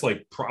 I mean, that's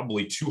like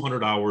probably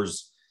 200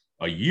 hours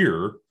a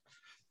year,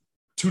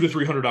 200 to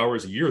 300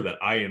 hours a year that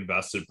I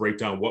invested, break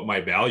down what my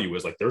value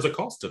is. Like there's a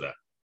cost to that.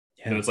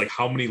 Yeah. And it's like,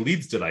 how many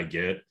leads did I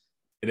get?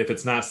 And if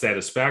it's not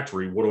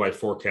satisfactory, what do I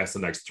forecast the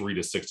next 3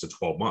 to 6 to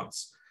 12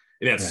 months?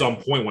 And at some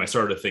point when I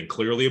started to think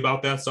clearly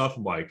about that stuff,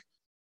 I'm like,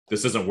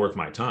 this isn't worth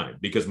my time,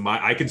 because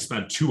I can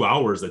spend 2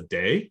 hours a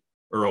day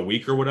or a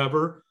week or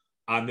whatever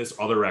on this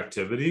other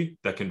activity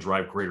that can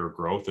drive greater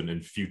growth and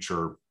in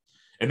future.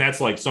 And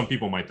that's like, some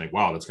people might think,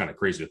 wow, that's kind of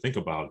crazy to think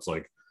about. It's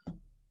like,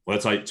 well,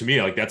 that's like, to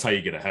me, like that's how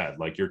you get ahead.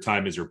 Like your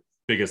time is your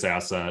biggest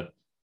asset.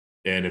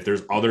 And if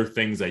there's other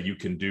things that you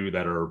can do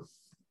that are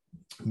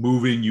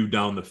moving you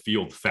down the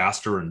field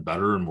faster and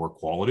better and more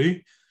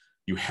quality,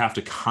 you have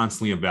to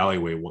constantly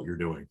evaluate what you're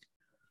doing.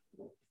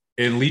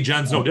 And lead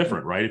gen's no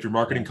different, right? If your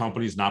marketing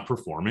company is not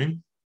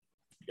performing,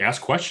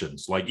 ask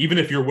questions. Like even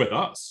if you're with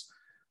us,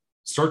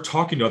 start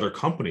talking to other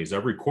companies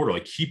every quarter.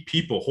 Like keep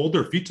people, hold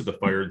their feet to the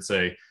fire and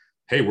say,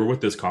 hey, we're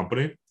with this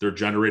company. They're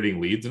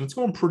generating leads and it's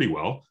going pretty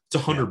well.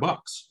 It's $100.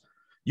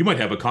 You might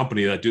have a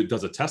company that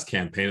does a test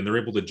campaign and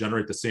they're able to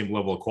generate the same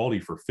level of quality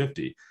for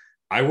 50.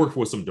 I worked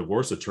with some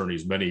divorce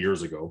attorneys many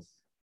years ago,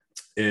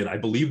 and I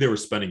believe they were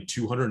spending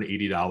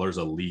 $280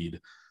 a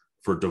lead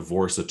for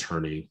divorce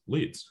attorney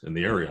leads in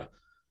the area.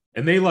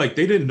 And they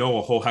didn't know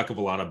a whole heck of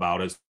a lot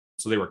about it.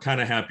 So they were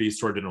kind of happy,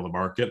 sort of didn't know the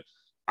market.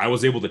 I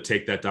was able to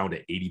take that down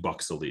to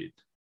 $80 a lead.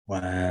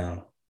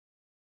 Wow.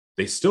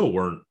 They still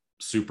weren't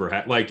super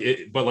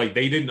happy, but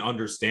they didn't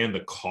understand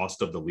the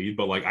cost of the lead.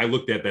 But like I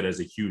looked at that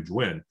as a huge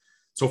win.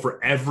 So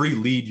for every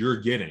lead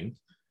you're getting,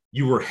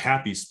 you were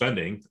happy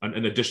spending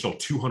an additional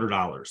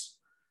 $200,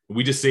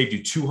 We just saved you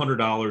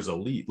 $200 a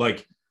lead.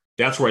 Like,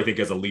 that's where I think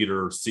as a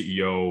leader,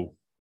 CEO,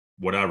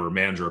 whatever,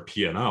 manager of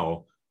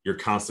P&L, you're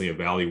constantly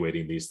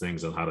evaluating these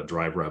things on how to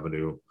drive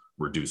revenue,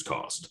 reduce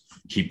cost,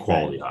 keep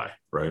quality high,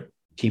 right?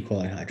 Keep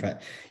quality high, right?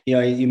 You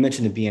know, you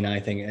mentioned the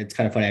BNI thing. It's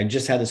kind of funny. I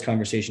just had this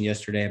conversation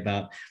yesterday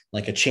about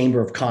like a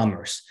chamber of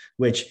commerce,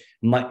 which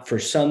might, for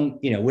some,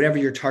 you know, whatever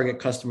your target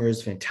customer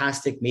is,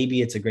 fantastic.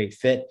 Maybe it's a great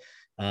fit,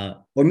 or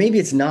maybe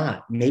it's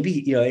not.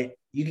 Maybe, you know,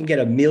 you can get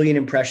 1 million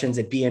impressions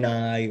at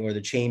BNI or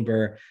the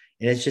chamber,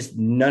 and it's just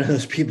none of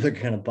those people are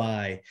going to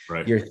buy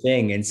your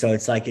thing. And so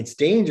it's like, it's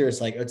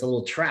dangerous. Like, it's a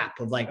little trap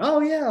of like,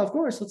 oh yeah, of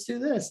course, let's do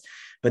this.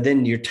 But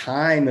then your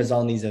time is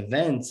on these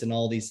events and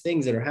all these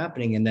things that are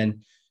happening. And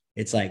then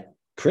it's like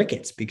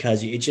crickets,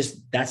 because it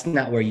just, that's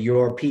not where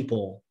your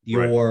people,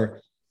 your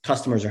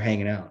customers are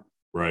hanging out.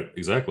 Right.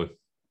 Exactly.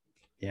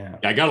 Yeah.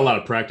 I got a lot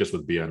of practice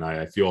with BNI.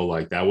 I feel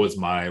like that was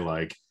my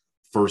like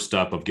first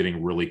step of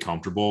getting really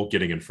comfortable,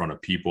 getting in front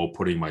of people,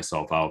 putting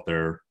myself out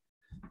there.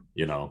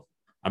 You know,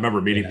 I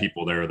remember meeting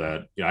people there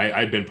that, you know,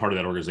 I'd been part of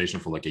that organization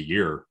for like a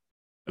year,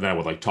 and then I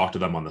would like talk to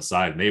them on the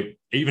side, and they,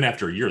 even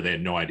after a year, they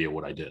had no idea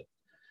what I did.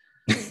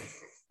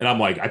 And I'm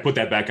like, I put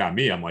that back on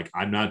me. I'm like,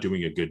 I'm not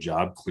doing a good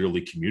job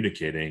clearly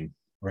communicating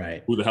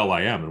who the hell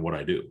I am and what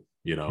I do,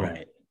 you know?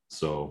 Right.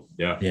 So,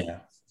 yeah. Yeah.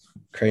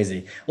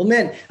 Crazy. Well,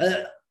 man,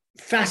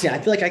 fascinating.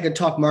 I feel like I could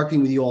talk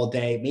marketing with you all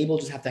day. Maybe we'll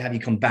just have to have you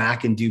come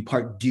back and do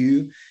part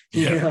 2,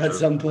 at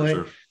some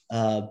point.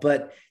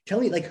 But tell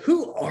me, like,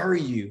 who are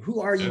you? Who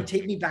are you?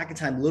 Take me back in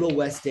time, Little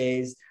West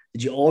days.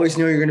 Did you always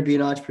know you're going to be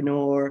an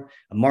entrepreneur,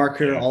 a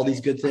marketer, all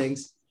these good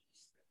things?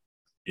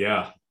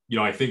 Yeah. You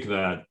know, I think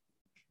that,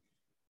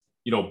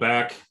 you know,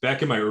 back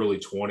in my early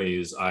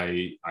 20s,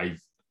 I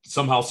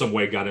somehow, some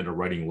way got into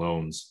writing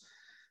loans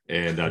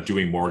and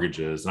doing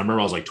mortgages. And I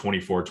remember I was like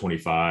 24,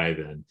 25,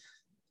 and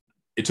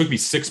it took me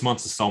 6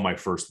 months to sell my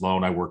first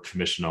loan. I worked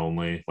commission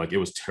only. Like, it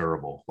was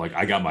terrible. Like,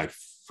 I got my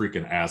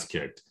freaking ass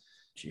kicked.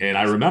 Jeez. And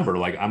I remember,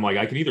 like, I'm like,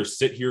 I can either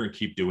sit here and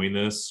keep doing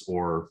this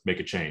or make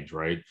a change,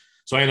 right?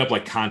 So I ended up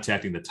like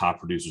contacting the top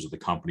producers of the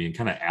company and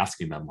kind of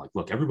asking them, like,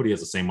 look, everybody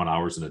has the same amount of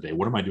hours in a day.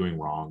 What am I doing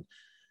wrong?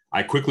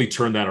 I quickly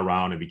turned that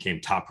around and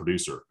became top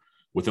producer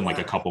within like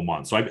a couple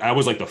months. So I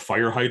was like the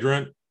fire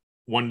hydrant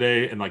one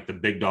day and like the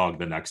big dog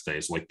the next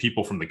day. So like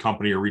people from the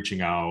company are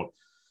reaching out.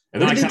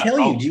 And what did they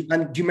tell you? Do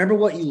you remember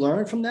what you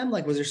learned from them?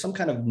 Like, was there some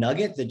kind of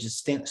nugget that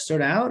just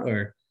stood out,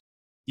 or?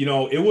 You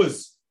know, it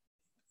was,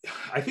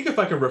 I think if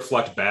I can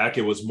reflect back,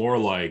 it was more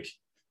like,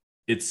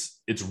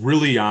 it's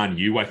really on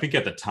you. I think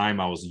at the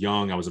time I was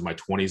young, I was in my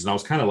 20s, and I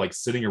was kind of like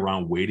sitting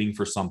around waiting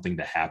for something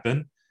to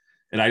happen.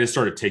 And I just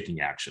started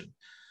taking action.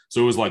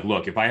 So it was like,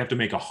 look, if I have to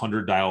make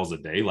 100 dials a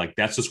day, like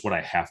that's just what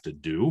I have to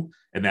do.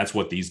 And that's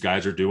what these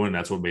guys are doing.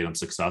 That's what made them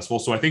successful.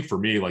 So I think for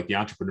me, like the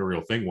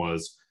entrepreneurial thing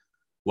was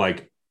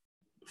like,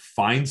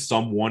 find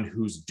someone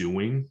who's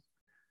doing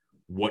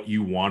what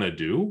you want to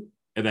do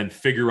and then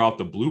figure out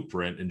the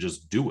blueprint and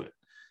just do it.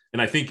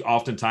 And I think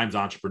oftentimes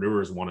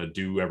entrepreneurs want to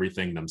do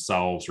everything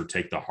themselves or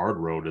take the hard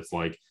road. It's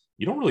like,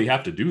 you don't really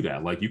have to do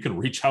that. Like, you can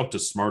reach out to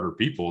smarter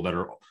people that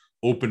are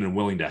open and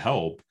willing to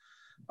help.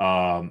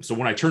 So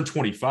when I turned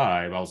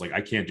 25, I was like,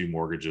 I can't do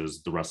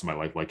mortgages the rest of my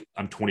life. Like,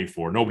 I'm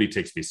 24. Nobody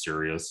takes me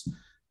serious.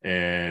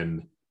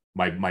 And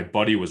my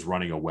buddy was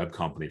running a web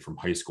company from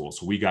high school.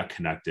 So we got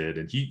connected,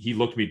 and he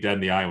looked me dead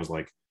in the eye and was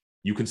like,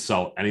 you can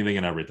sell anything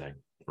and everything.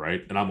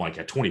 Right. And I'm like,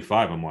 at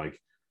 25, I'm like,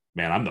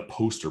 man, I'm the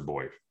poster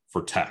boy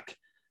for tech.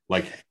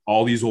 Like,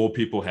 all these old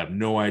people have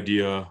no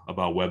idea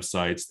about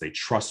websites. They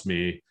trust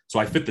me. So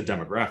I fit the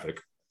demographic.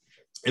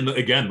 And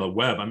again, the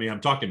web, I mean,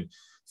 I'm talking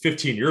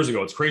 15 years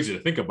ago. It's crazy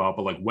to think about,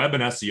 but like web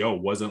and SEO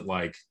wasn't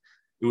like,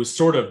 it was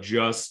sort of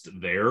just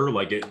there.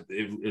 Like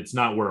it's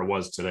not where it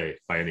was today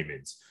by any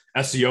means.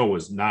 SEO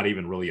was not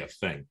even really a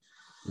thing.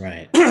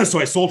 Right. So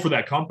I sold for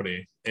that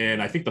company.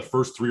 And I think the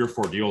first 3 or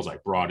 4 deals I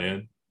brought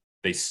in,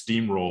 they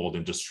steamrolled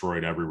and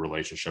destroyed every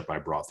relationship I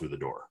brought through the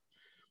door.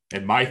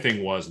 And my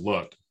thing was,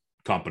 look,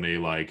 company,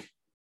 like,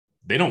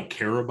 they don't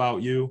care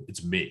about you.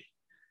 It's me.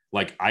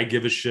 Like, I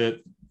give a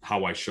shit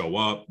how I show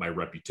up, my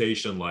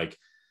reputation. Like,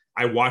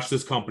 I watched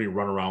this company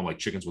run around like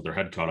chickens with their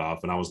head cut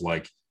off. And I was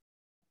like,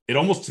 it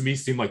almost to me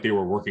seemed like they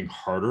were working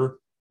harder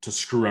to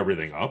screw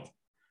everything up.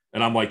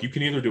 And I'm like, you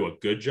can either do a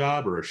good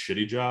job or a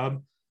shitty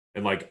job.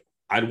 And like,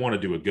 I'd want to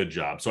do a good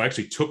job. So I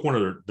actually took one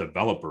of their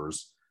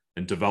developers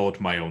and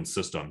developed my own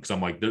system, because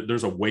I'm like,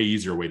 there's a way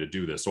easier way to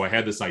do this. So I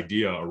had this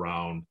idea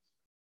around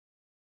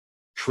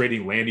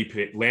creating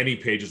landing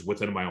pages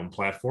within my own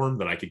platform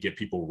that I could get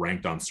people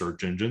ranked on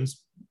search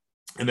engines.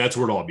 And that's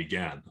where it all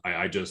began.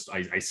 I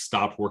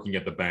stopped working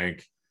at the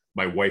bank.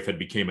 My wife had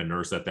became a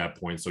nurse at that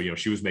point. So, you know,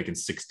 she was making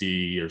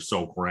 60 or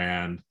so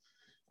grand.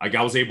 She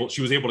was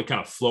able to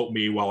kind of float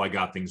me while I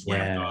got things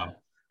ramped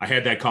up. I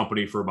had that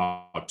company for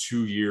about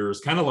 2 years,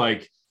 kind of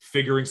like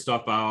figuring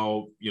stuff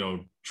out, you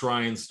know,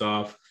 trying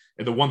stuff.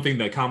 And the one thing,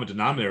 that common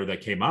denominator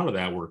that came out of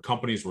that were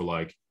companies were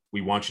like,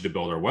 we want you to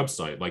build our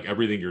website. Like,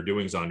 everything you're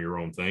doing is on your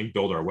own thing.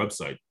 Build our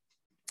website.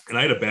 And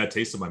I had a bad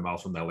taste in my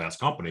mouth from that last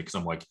company, because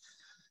I'm like,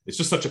 it's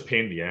just such a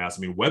pain in the ass.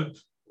 I mean,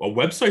 a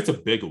website's a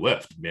big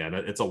lift, man.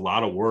 It's a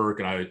lot of work,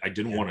 and I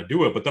didn't want to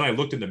do it. But then I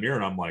looked in the mirror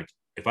and I'm like,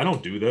 if I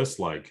don't do this,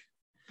 like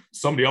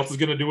somebody else is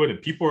going to do it,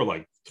 and people are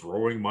like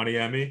throwing money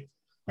at me.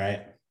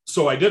 Right.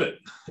 So I did it.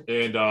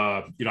 And,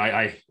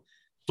 I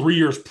 3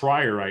 years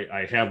prior,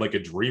 I had like a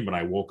dream, and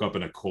I woke up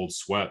in a cold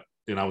sweat,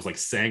 and I was like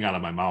saying out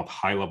of my mouth,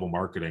 high level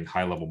marketing.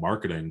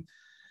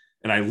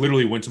 And I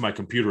literally went to my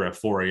computer at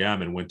 4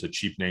 a.m. and went to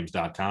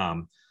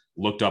cheapnames.com,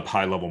 looked up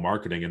high level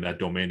marketing, and that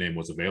domain name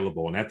was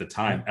available. And at the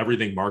time,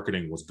 everything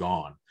marketing was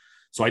gone.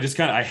 So I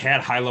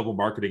had high level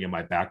marketing in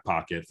my back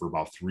pocket for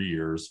about 3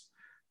 years.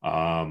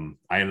 I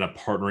ended up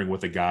partnering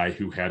with a guy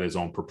who had his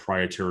own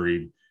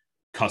proprietary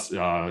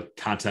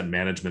content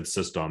management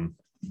system.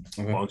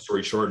 Okay. Long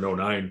story short, in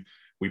 2009,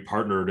 we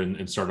partnered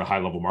and started high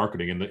level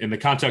marketing. And the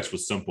context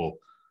was simple.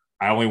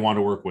 I only want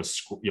to work with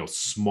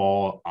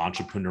small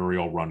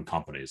entrepreneurial run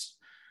companies,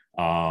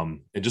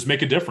 and just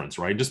make a difference,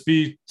 right? Just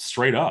be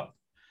straight up,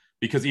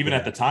 because even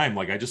at the time,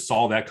 like I just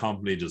saw that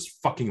company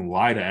just fucking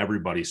lie to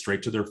everybody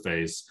straight to their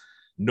face.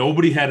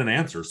 Nobody had an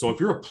answer. So if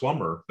you're a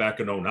plumber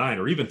back in 2009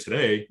 or even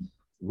today,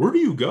 where do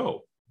you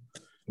go?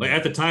 Like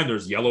at the time,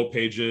 there's Yellow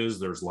Pages,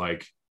 there's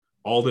like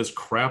all this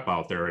crap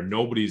out there, and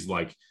nobody's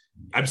like,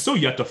 I'm still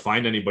yet to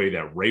find anybody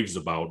that raves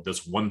about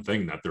this one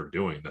thing that they're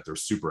doing that they're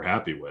super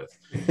happy with.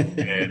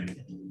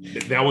 And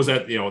that was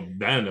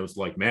then it was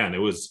like, man, it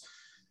was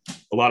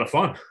a lot of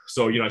fun.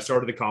 So, I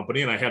started the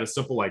company, and I had a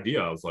simple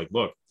idea. I was like,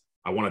 look,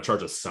 I want to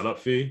charge a setup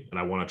fee, and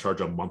I want to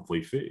charge a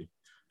monthly fee.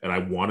 And I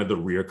wanted the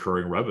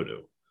reoccurring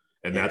revenue.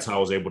 And that's how I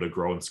was able to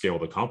grow and scale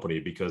the company,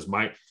 because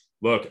I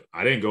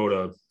didn't go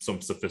to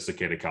some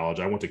sophisticated college.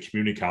 I went to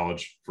community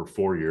college for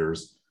 4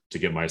 years to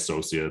get my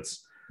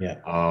associates.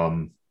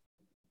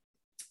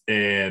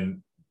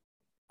 And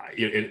I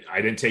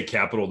didn't take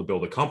capital to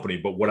build a company,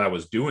 but what I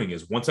was doing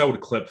is once I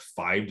would clip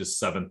 $5,000 to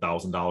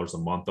 $7,000 a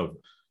month of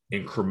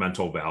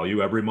incremental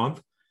value every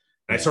month,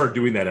 and I started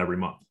doing that every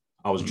month.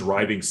 I was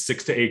driving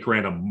 $6,000 to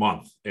 $8,000 a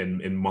month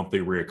in monthly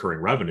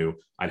reoccurring revenue.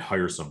 I'd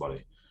hire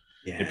somebody,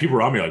 and people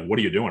around me like, "What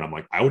are you doing?" I'm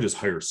like, "I would just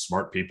hire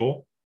smart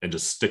people and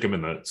just stick them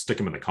in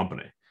the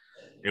company."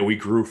 And we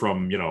grew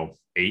from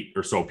 8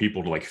 or so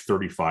people to like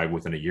 35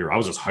 within a year. I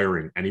was just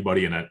hiring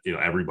anybody and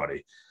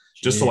everybody.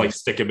 Just to like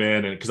stick them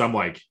in. And because I'm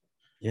like,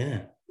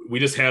 we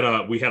had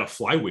a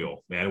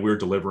flywheel, man. We were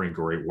delivering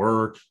great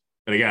work.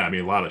 And again, I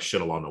mean, a lot of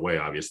shit along the way,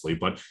 obviously,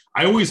 but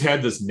I always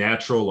had this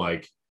natural,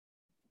 like,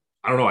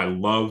 I don't know. I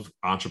love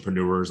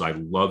entrepreneurs. I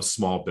love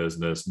small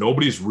business.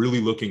 Nobody's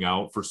really looking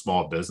out for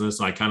small business.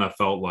 And I kind of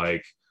felt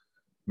like,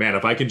 man,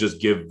 if I can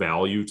just give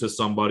value to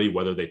somebody,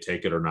 whether they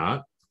take it or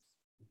not,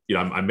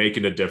 I'm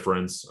making a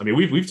difference. I mean,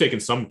 we've taken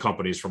some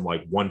companies from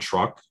like one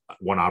truck,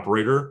 one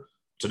operator,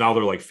 to now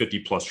they're like 50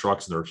 plus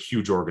trucks, and they're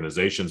huge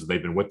organizations, and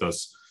they've been with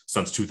us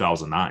since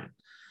 2009.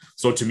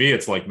 So to me,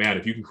 it's like, man,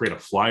 if you can create a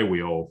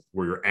flywheel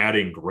where you're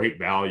adding great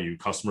value,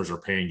 customers are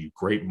paying you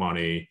great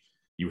money,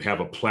 you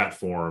have a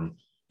platform.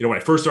 When I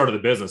first started the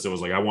business, it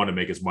was like, I want to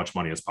make as much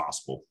money as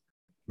possible.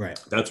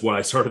 Right. That's what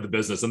I started the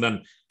business. And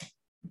then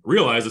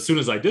realized as soon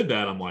as I did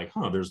that, I'm like,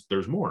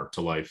 there's more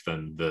to life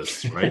than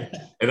this. Right.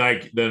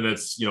 And then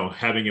it's,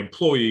 having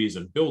employees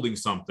and building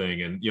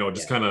something, and,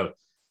 just kind of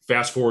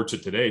fast forward to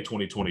today,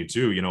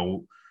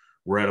 2022,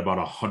 we're at about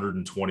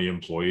 120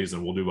 employees,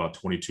 and we'll do about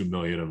 22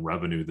 million in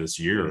revenue this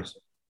year.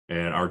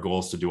 And our goal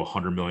is to do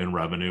 100 million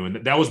revenue.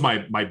 And that was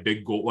my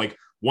big goal. Like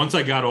once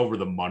I got over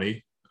the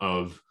money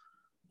of,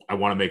 I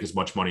want to make as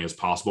much money as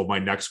possible. My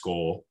next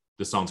goal,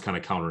 this sounds kind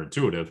of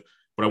counterintuitive,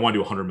 but I want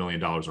to do $100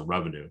 million in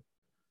revenue,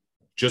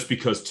 just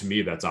because to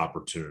me, that's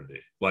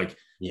opportunity. Like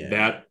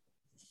that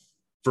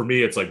for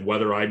me, it's like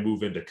whether I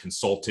move into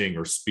consulting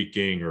or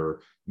speaking,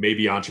 or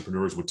maybe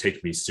entrepreneurs would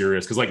take me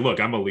serious. Cause like, look,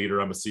 I'm a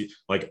leader. I'm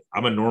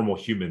a normal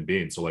human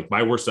being. So like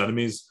my worst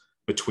enemy's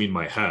between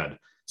my head.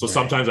 So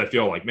sometimes I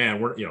feel like,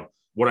 man,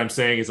 what I'm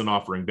saying isn't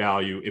offering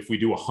value. If we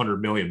do 100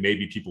 million,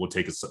 maybe people would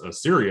take us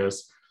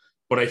serious.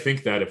 But I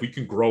think that if we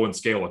can grow and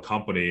scale a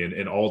company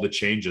and all the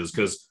changes,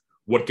 because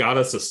what got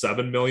us to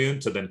 7 million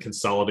to then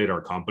consolidate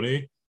our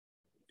company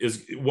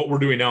is what we're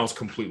doing now is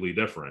completely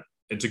different.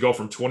 And to go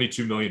from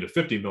 22 million to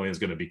 50 million is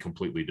going to be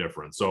completely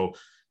different. So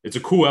it's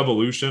a cool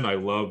evolution. I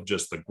love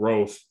just the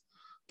growth,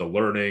 the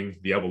learning,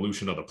 the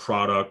evolution of the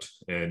product.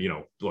 And,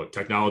 look,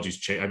 technology's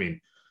changed. I mean,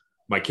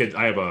 my kids,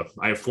 I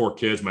have 4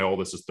 kids. My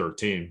oldest is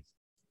 13.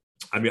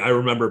 I mean, I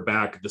remember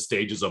back the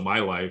stages of my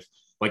life.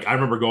 Like I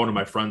remember going to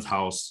my friend's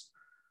house,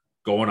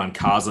 going on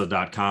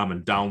Kaza.com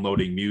and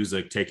downloading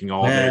music, taking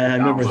all day,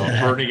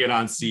 burning it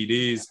on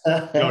CDs.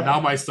 Now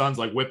my son's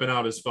like whipping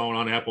out his phone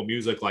on Apple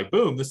Music, like,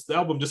 boom, this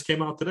album just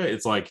came out today.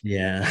 It's like,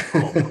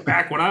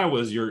 back when I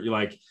was, you're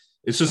like,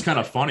 it's just kind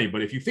of funny.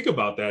 But if you think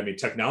about that, I mean,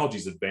 technology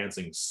is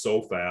advancing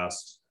so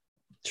fast.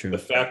 True. The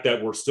fact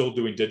that we're still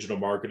doing digital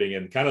marketing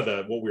and kind of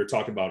what we were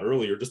talking about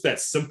earlier, just that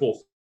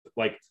simple,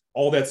 like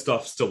all that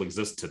stuff still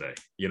exists today,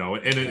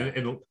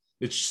 and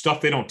it's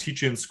stuff they don't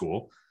teach you in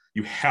school.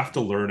 You have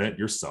to learn it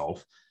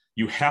yourself.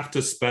 You have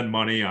to spend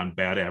money on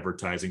bad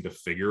advertising to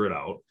figure it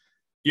out.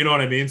 You know what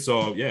I mean?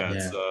 So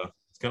it's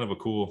kind of a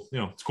cool,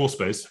 it's a cool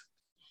space.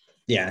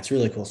 Yeah, it's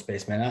really cool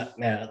space, man.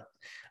 I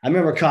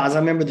remember Cause. I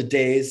remember the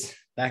days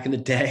back in the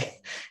day.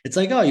 It's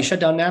like, oh, you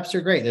shut down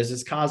Napster? Great. There's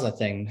this Kaza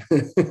thing.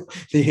 The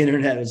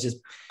internet was just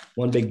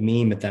one big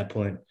meme at that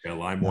point. Yeah,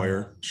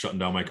 LimeWire shutting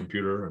down my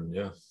computer, and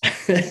yeah.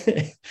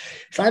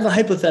 So I have a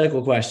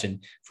hypothetical question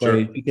for Sure.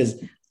 you, because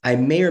I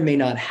may or may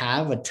not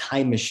have a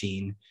time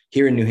machine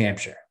here in New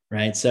Hampshire,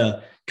 right?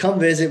 So come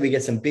visit, we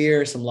get some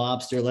beer, some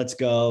lobster, let's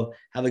go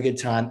have a good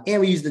time.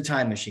 And we use the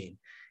time machine.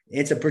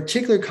 It's a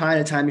particular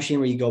kind of time machine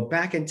where you go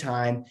back in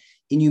time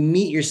and you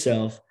meet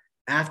yourself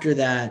after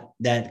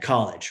that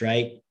college,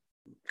 right?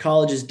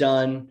 College is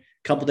done.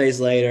 A couple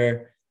days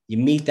later, you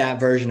meet that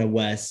version of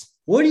Wes.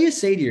 What do you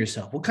say to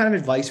yourself? What kind of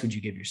advice would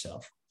you give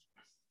yourself?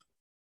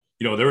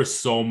 There were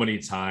so many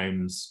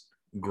times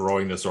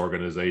growing this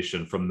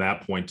organization from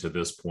that point to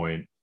this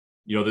point.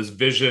 This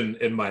vision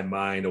in my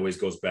mind always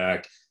goes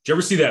back. Did you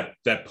ever see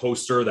that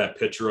poster, that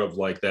picture of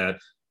like that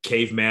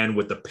caveman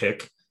with the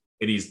pick,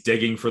 and he's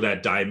digging for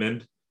that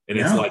diamond? And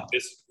it's like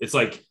this, it's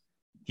like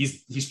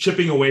he's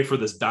chipping away for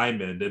this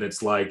diamond, and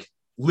it's like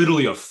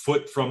literally a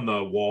foot from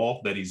the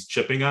wall that he's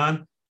chipping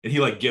on, and he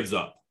like gives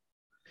up.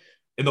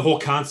 And the whole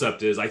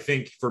concept is, I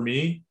think for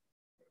me,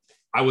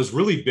 I was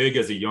really big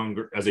as a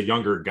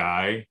younger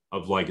guy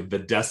of like the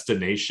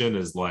destination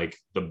is like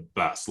the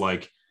best.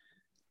 Like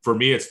for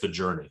me, it's the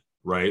journey,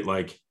 right?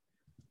 Like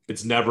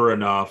it's never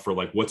enough, or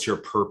like, what's your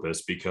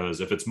purpose? Because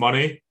if it's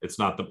money, it's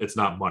not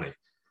money.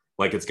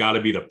 Like it's got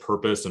to be the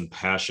purpose and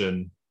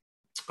passion.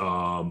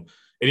 And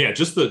yeah,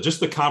 just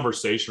the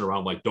conversation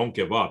around like, don't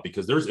give up,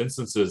 because there's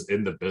instances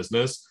in the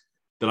business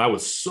that I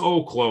was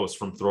so close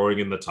from throwing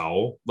in the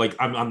towel. Like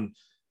I'm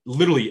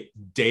literally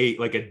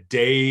a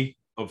day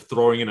of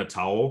throwing in a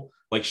towel,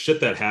 like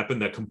shit that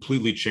happened that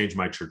completely changed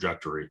my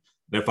trajectory.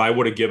 And if I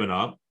would have given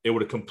up, it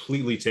would have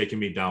completely taken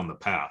me down the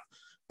path.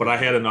 But I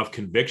had enough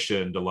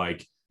conviction to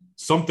like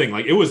something,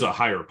 like it was a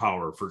higher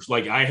power for,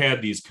 like I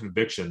had these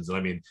convictions, and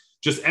I mean,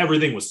 just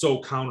everything was so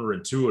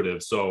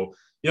counterintuitive. So,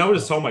 I would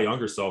just tell my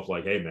younger self,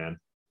 like, hey man,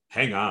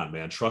 hang on,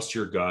 man, trust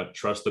your gut,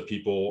 trust the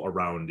people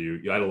around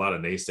you. I had a lot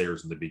of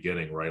naysayers in the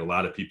beginning, right? A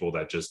lot of people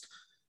that just,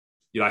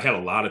 I had a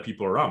lot of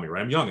people around me,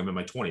 right? I'm young, I'm in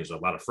my 20s, so a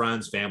lot of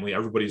friends, family,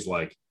 everybody's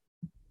like,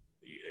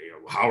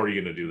 how are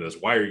you going to do this?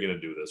 Why are you going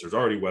to do this? There's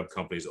already web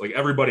companies, like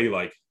everybody,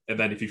 like, and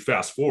then if you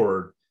fast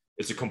forward,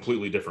 it's a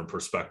completely different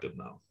perspective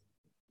now.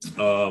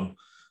 So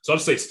I'll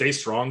just say, stay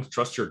strong,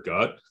 trust your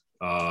gut.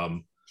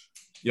 I'm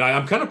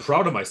kind of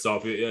proud of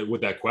myself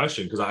with that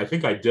question, because I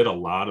think I did a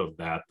lot of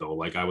that though.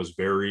 Like I was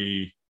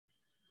very,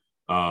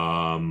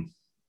 I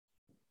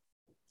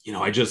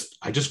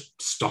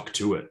just stuck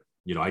to it.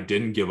 I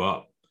didn't give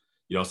up.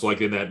 So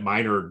like in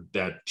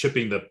that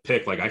chipping the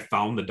pick, like I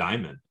found the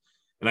diamond.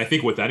 And I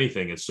think with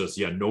anything, it's just,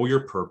 know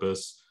your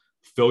purpose,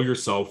 fill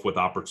yourself with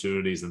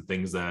opportunities and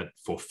things that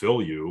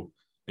fulfill you,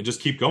 and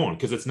just keep going,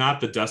 because it's not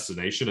the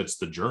destination, it's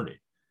the journey.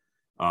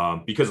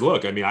 Because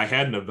look, I mean, I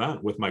had an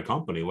event with my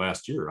company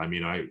last year. I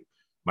mean,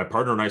 my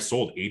partner and I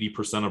sold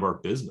 80% of our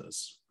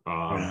business.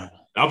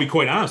 I'll be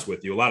quite honest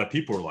with you. A lot of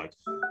people are like,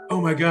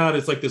 oh my God,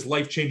 it's like this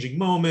life-changing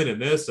moment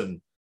and this,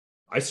 and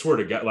I swear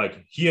to God,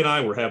 like he and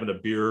I were having a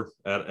beer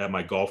at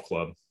my golf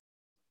club,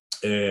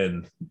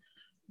 and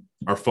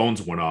our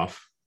phones went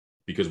off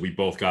because we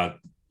both got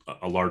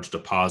a large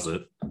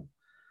deposit.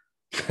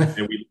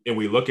 and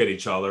we look at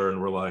each other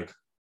and we're like,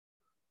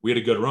 we had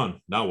a good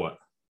run. Now what?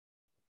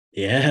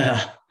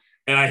 Yeah.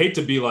 And I hate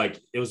to be like,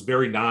 it was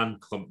very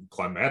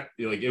non-climatic.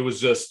 Like it was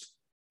just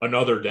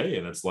another day.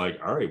 And it's like,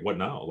 all right, what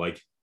now?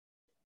 Like,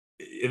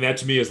 and that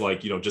to me is like,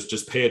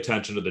 just pay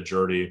attention to the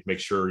journey, make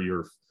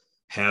sure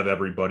have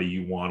everybody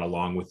you want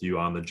along with you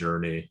on the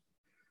journey.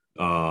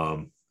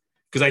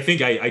 Because I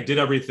think I did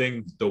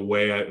everything the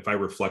way if I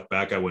reflect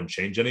back, I wouldn't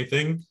change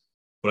anything,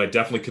 but I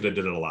definitely could have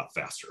did it a lot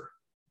faster.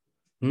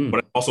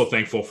 But I'm also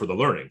thankful for the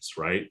learnings,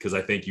 right? Because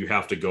I think you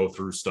have to go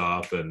through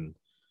stuff and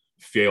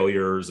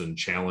failures and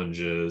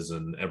challenges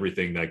and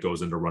everything that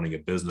goes into running a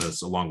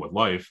business along with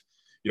life.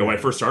 When I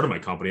first started my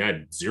company, I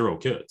had 0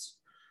 kids.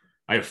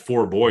 I have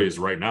 4 boys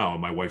right now,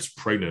 and my wife's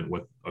pregnant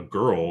with a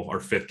girl, our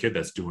 5th kid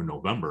that's due in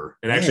November.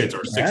 And actually it's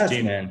our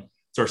 16th. Man.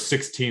 It's our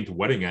 16th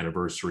wedding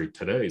anniversary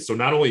today. So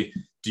not only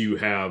do you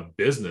have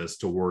business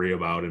to worry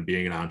about and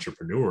being an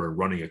entrepreneur and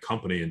running a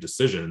company and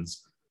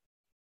decisions,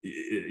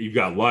 you've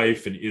got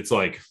life, and it's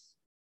like,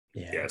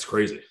 it's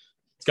crazy.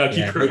 It's got to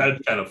keep your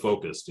head kind of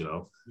focused,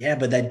 Yeah,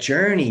 but that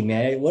journey,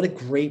 man, what a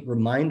great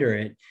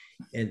reminder.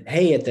 And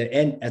hey, at the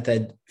end, at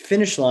the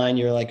finish line,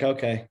 you're like,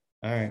 okay,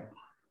 all right.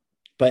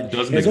 But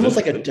it's almost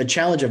like a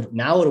challenge of,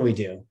 now what do we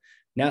do?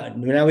 Now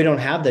we don't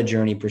have that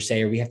journey per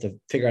se, or we have to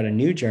figure out a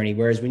new journey.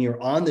 Whereas when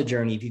you're on the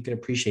journey, if you could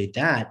appreciate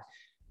that,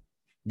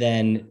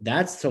 then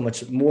that's so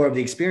much more of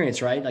the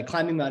experience, right? Like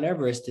climbing Mount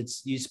Everest,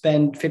 you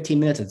spend 15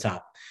 minutes at the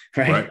top,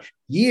 right?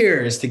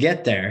 Years to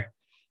get there.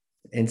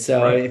 And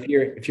so if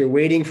you're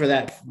waiting for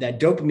that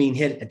dopamine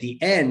hit at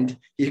the end,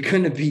 you're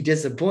going to be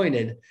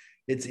disappointed.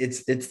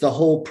 It's the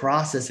whole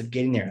process of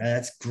getting there.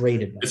 That's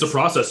great advice. It's a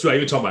process too. I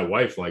even tell my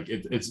wife, like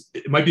it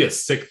might be a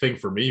sick thing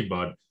for me,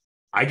 but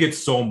I get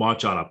so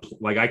much on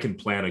like I can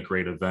plan a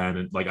great event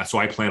and like so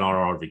I plan all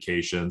our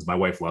vacations. My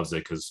wife loves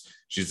it because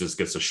she just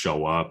gets to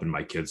show up and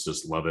my kids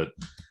just love it.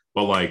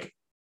 But like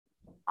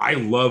I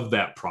love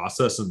that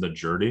process and the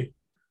journey.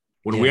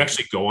 When we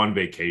actually go on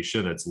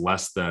vacation, it's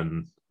less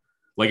than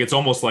like it's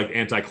almost like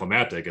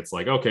anticlimactic. It's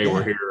like, okay,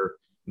 we're here,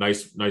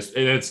 nice. And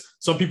it's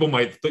some people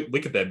might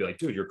look at that and be like,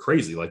 dude, you're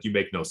crazy. Like you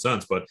make no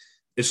sense. But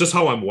it's just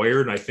how I'm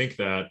wired. And I think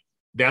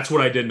that's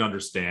what I didn't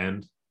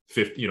understand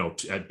 50,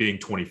 at being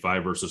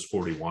 25 versus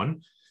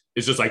 41.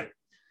 It's just like,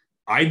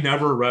 I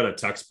never read a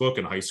textbook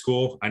in high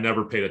school. I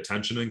never paid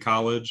attention in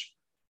college.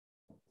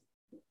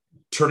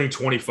 Turning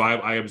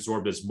 25, I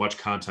absorbed as much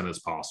content as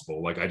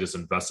possible. Like I just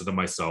invested in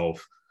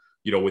myself,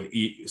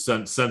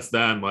 since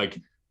then,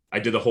 like I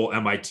did the whole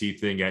MIT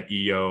thing at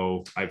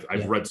EO.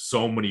 I've read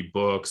so many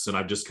books and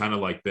I've just kind of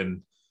like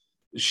been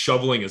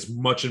shoveling as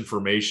much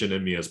information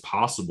in me as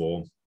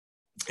possible.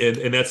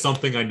 And that's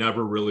something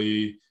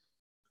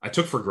I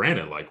took for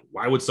granted. Like,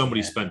 why would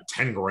somebody spend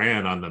 10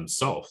 grand on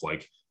themselves?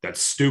 Like, that's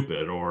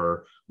stupid,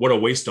 or what a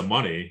waste of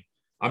money.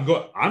 I'm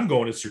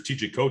going to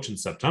strategic coach in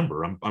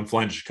September. I'm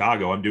flying to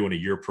Chicago. I'm doing a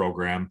year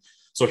program.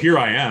 So here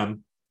I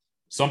am.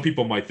 Some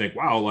people might think,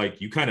 wow,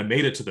 like you kind of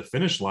made it to the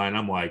finish line.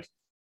 I'm like,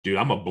 dude,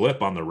 I'm a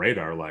blip on the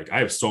radar. Like I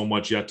have so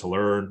much yet to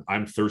learn.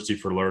 I'm thirsty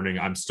for learning.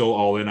 I'm still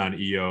all in on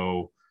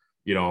EO.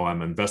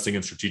 I'm investing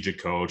in strategic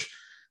coach.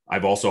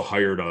 I've also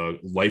hired a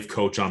life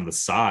coach on the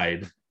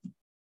side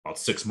about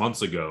 6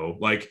 months ago.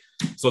 Like,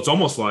 so it's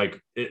almost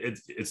like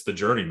it's the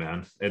journey,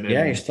 man. And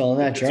you're still on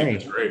that journey.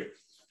 It's great.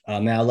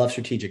 Man, I love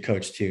strategic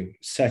coach too.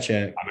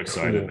 I'm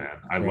excited,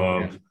 man. I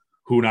love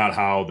Who Not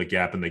How, The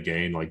Gap in the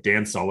Gain. Like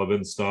Dan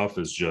Sullivan's stuff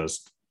is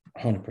just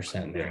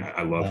 100%, man. Yeah,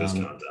 I love his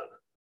content.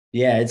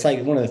 Yeah, it's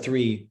like one of the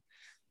three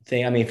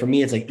things. I mean, for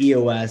me, it's like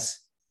EOS,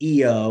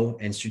 EO,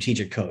 and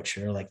strategic coach.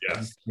 Or like,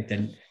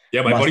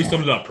 my buddy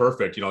summed it up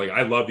perfect. Like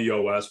I love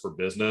EOS for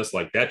business.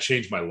 Like that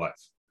changed my life.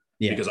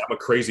 Yeah. Because I'm a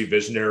crazy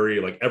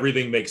visionary. Like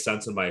everything makes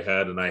sense in my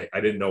head. And I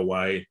didn't know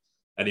why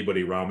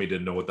anybody around me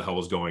didn't know what the hell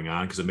was going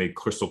on because it made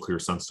crystal clear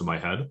sense to my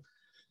head.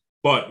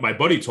 But my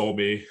buddy told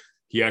me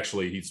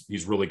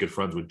he's really good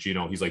friends with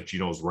Gino. He's like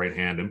Gino's right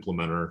hand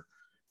implementer.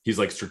 He's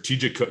like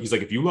he's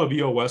like, if you love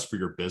EOS for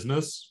your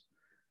business,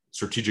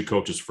 strategic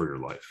coach is for your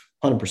life.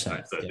 100%.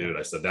 I said, dude,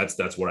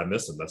 that's what I'm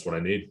missing. That's what I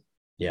need.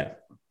 Yeah.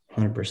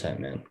 100%,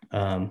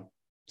 man.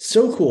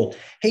 So cool.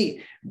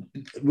 Hey,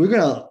 we're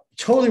going to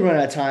totally run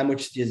out of time,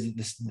 which is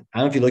this. I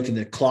don't know if you looked at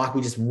the clock.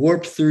 We just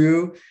warped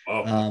through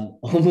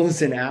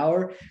almost an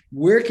hour.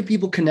 Where can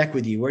people connect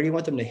with you? Where do you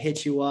want them to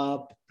hit you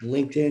up?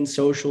 LinkedIn,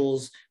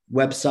 socials,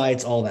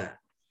 websites, all that.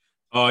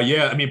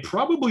 Yeah. I mean,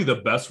 probably the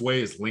best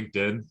way is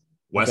LinkedIn.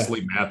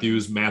 Wesley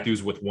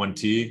Mathews with 1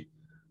 T.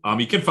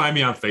 You can find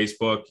me on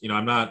Facebook.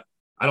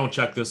 I don't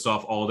check this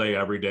stuff all day,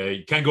 every day.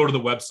 You can go to the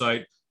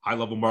website,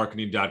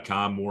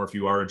 highlevelmarketing.com, more if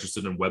you are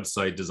interested in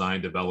website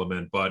design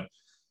development. But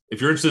if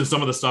you're interested in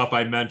some of the stuff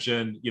I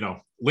mentioned,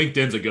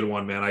 LinkedIn's a good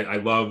one, man. I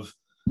love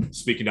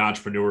speaking to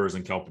entrepreneurs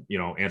and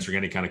answering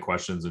any kind of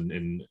questions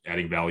and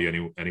adding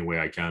value any way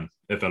I can,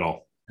 if at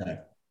all. Okay.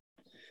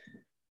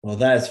 Well,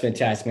 that is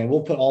fantastic, man.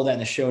 We'll put all that in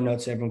the show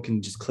notes. So everyone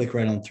can just click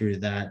right on through to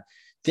that.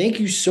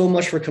 Thank you so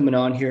much for coming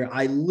on here.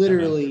 I've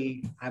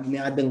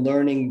been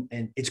learning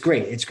and it's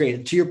great. It's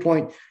great. To your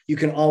point, you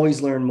can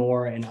always learn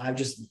more. And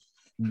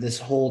this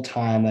whole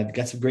time, I've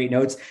got some great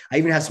notes. I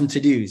even have some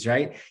to-dos,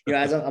 right?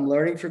 As I'm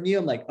learning from you,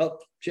 I'm like, oh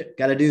shit,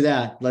 got to do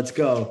that. Let's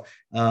go.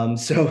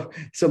 So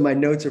my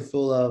notes are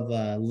full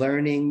of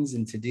learnings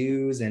and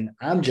to-dos, and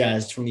I'm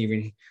jazzed from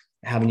even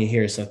having you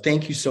here. So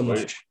thank you so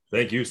much.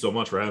 Thank you so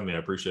much for having me. I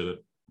appreciate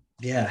it.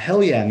 Yeah,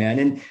 hell yeah, man.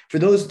 And for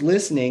those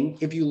listening,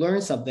 if you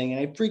learned something,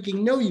 and I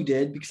freaking know you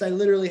did, because I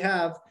literally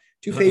have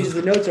 2 pages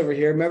of notes over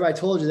here. Remember I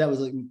told you that was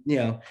like,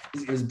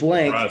 it was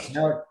blank.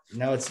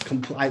 Now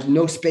it's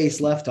no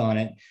space left on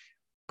it.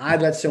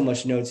 I've got so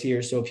much notes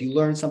here. So if you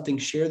learned something,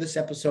 share this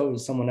episode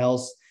with someone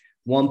else,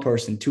 1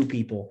 person, 2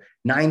 people,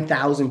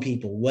 9,000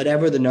 people,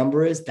 whatever the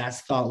number is,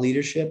 that's thought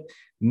leadership.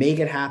 Make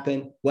it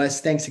happen.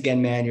 Wes, thanks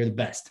again, man. You're the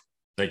best.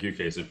 Thank you,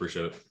 Casey.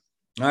 Appreciate it.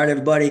 All right,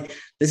 everybody.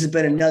 This has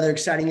been another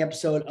exciting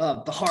episode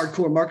of the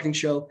Hardcore Marketing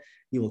Show.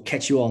 We will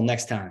catch you all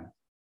next time.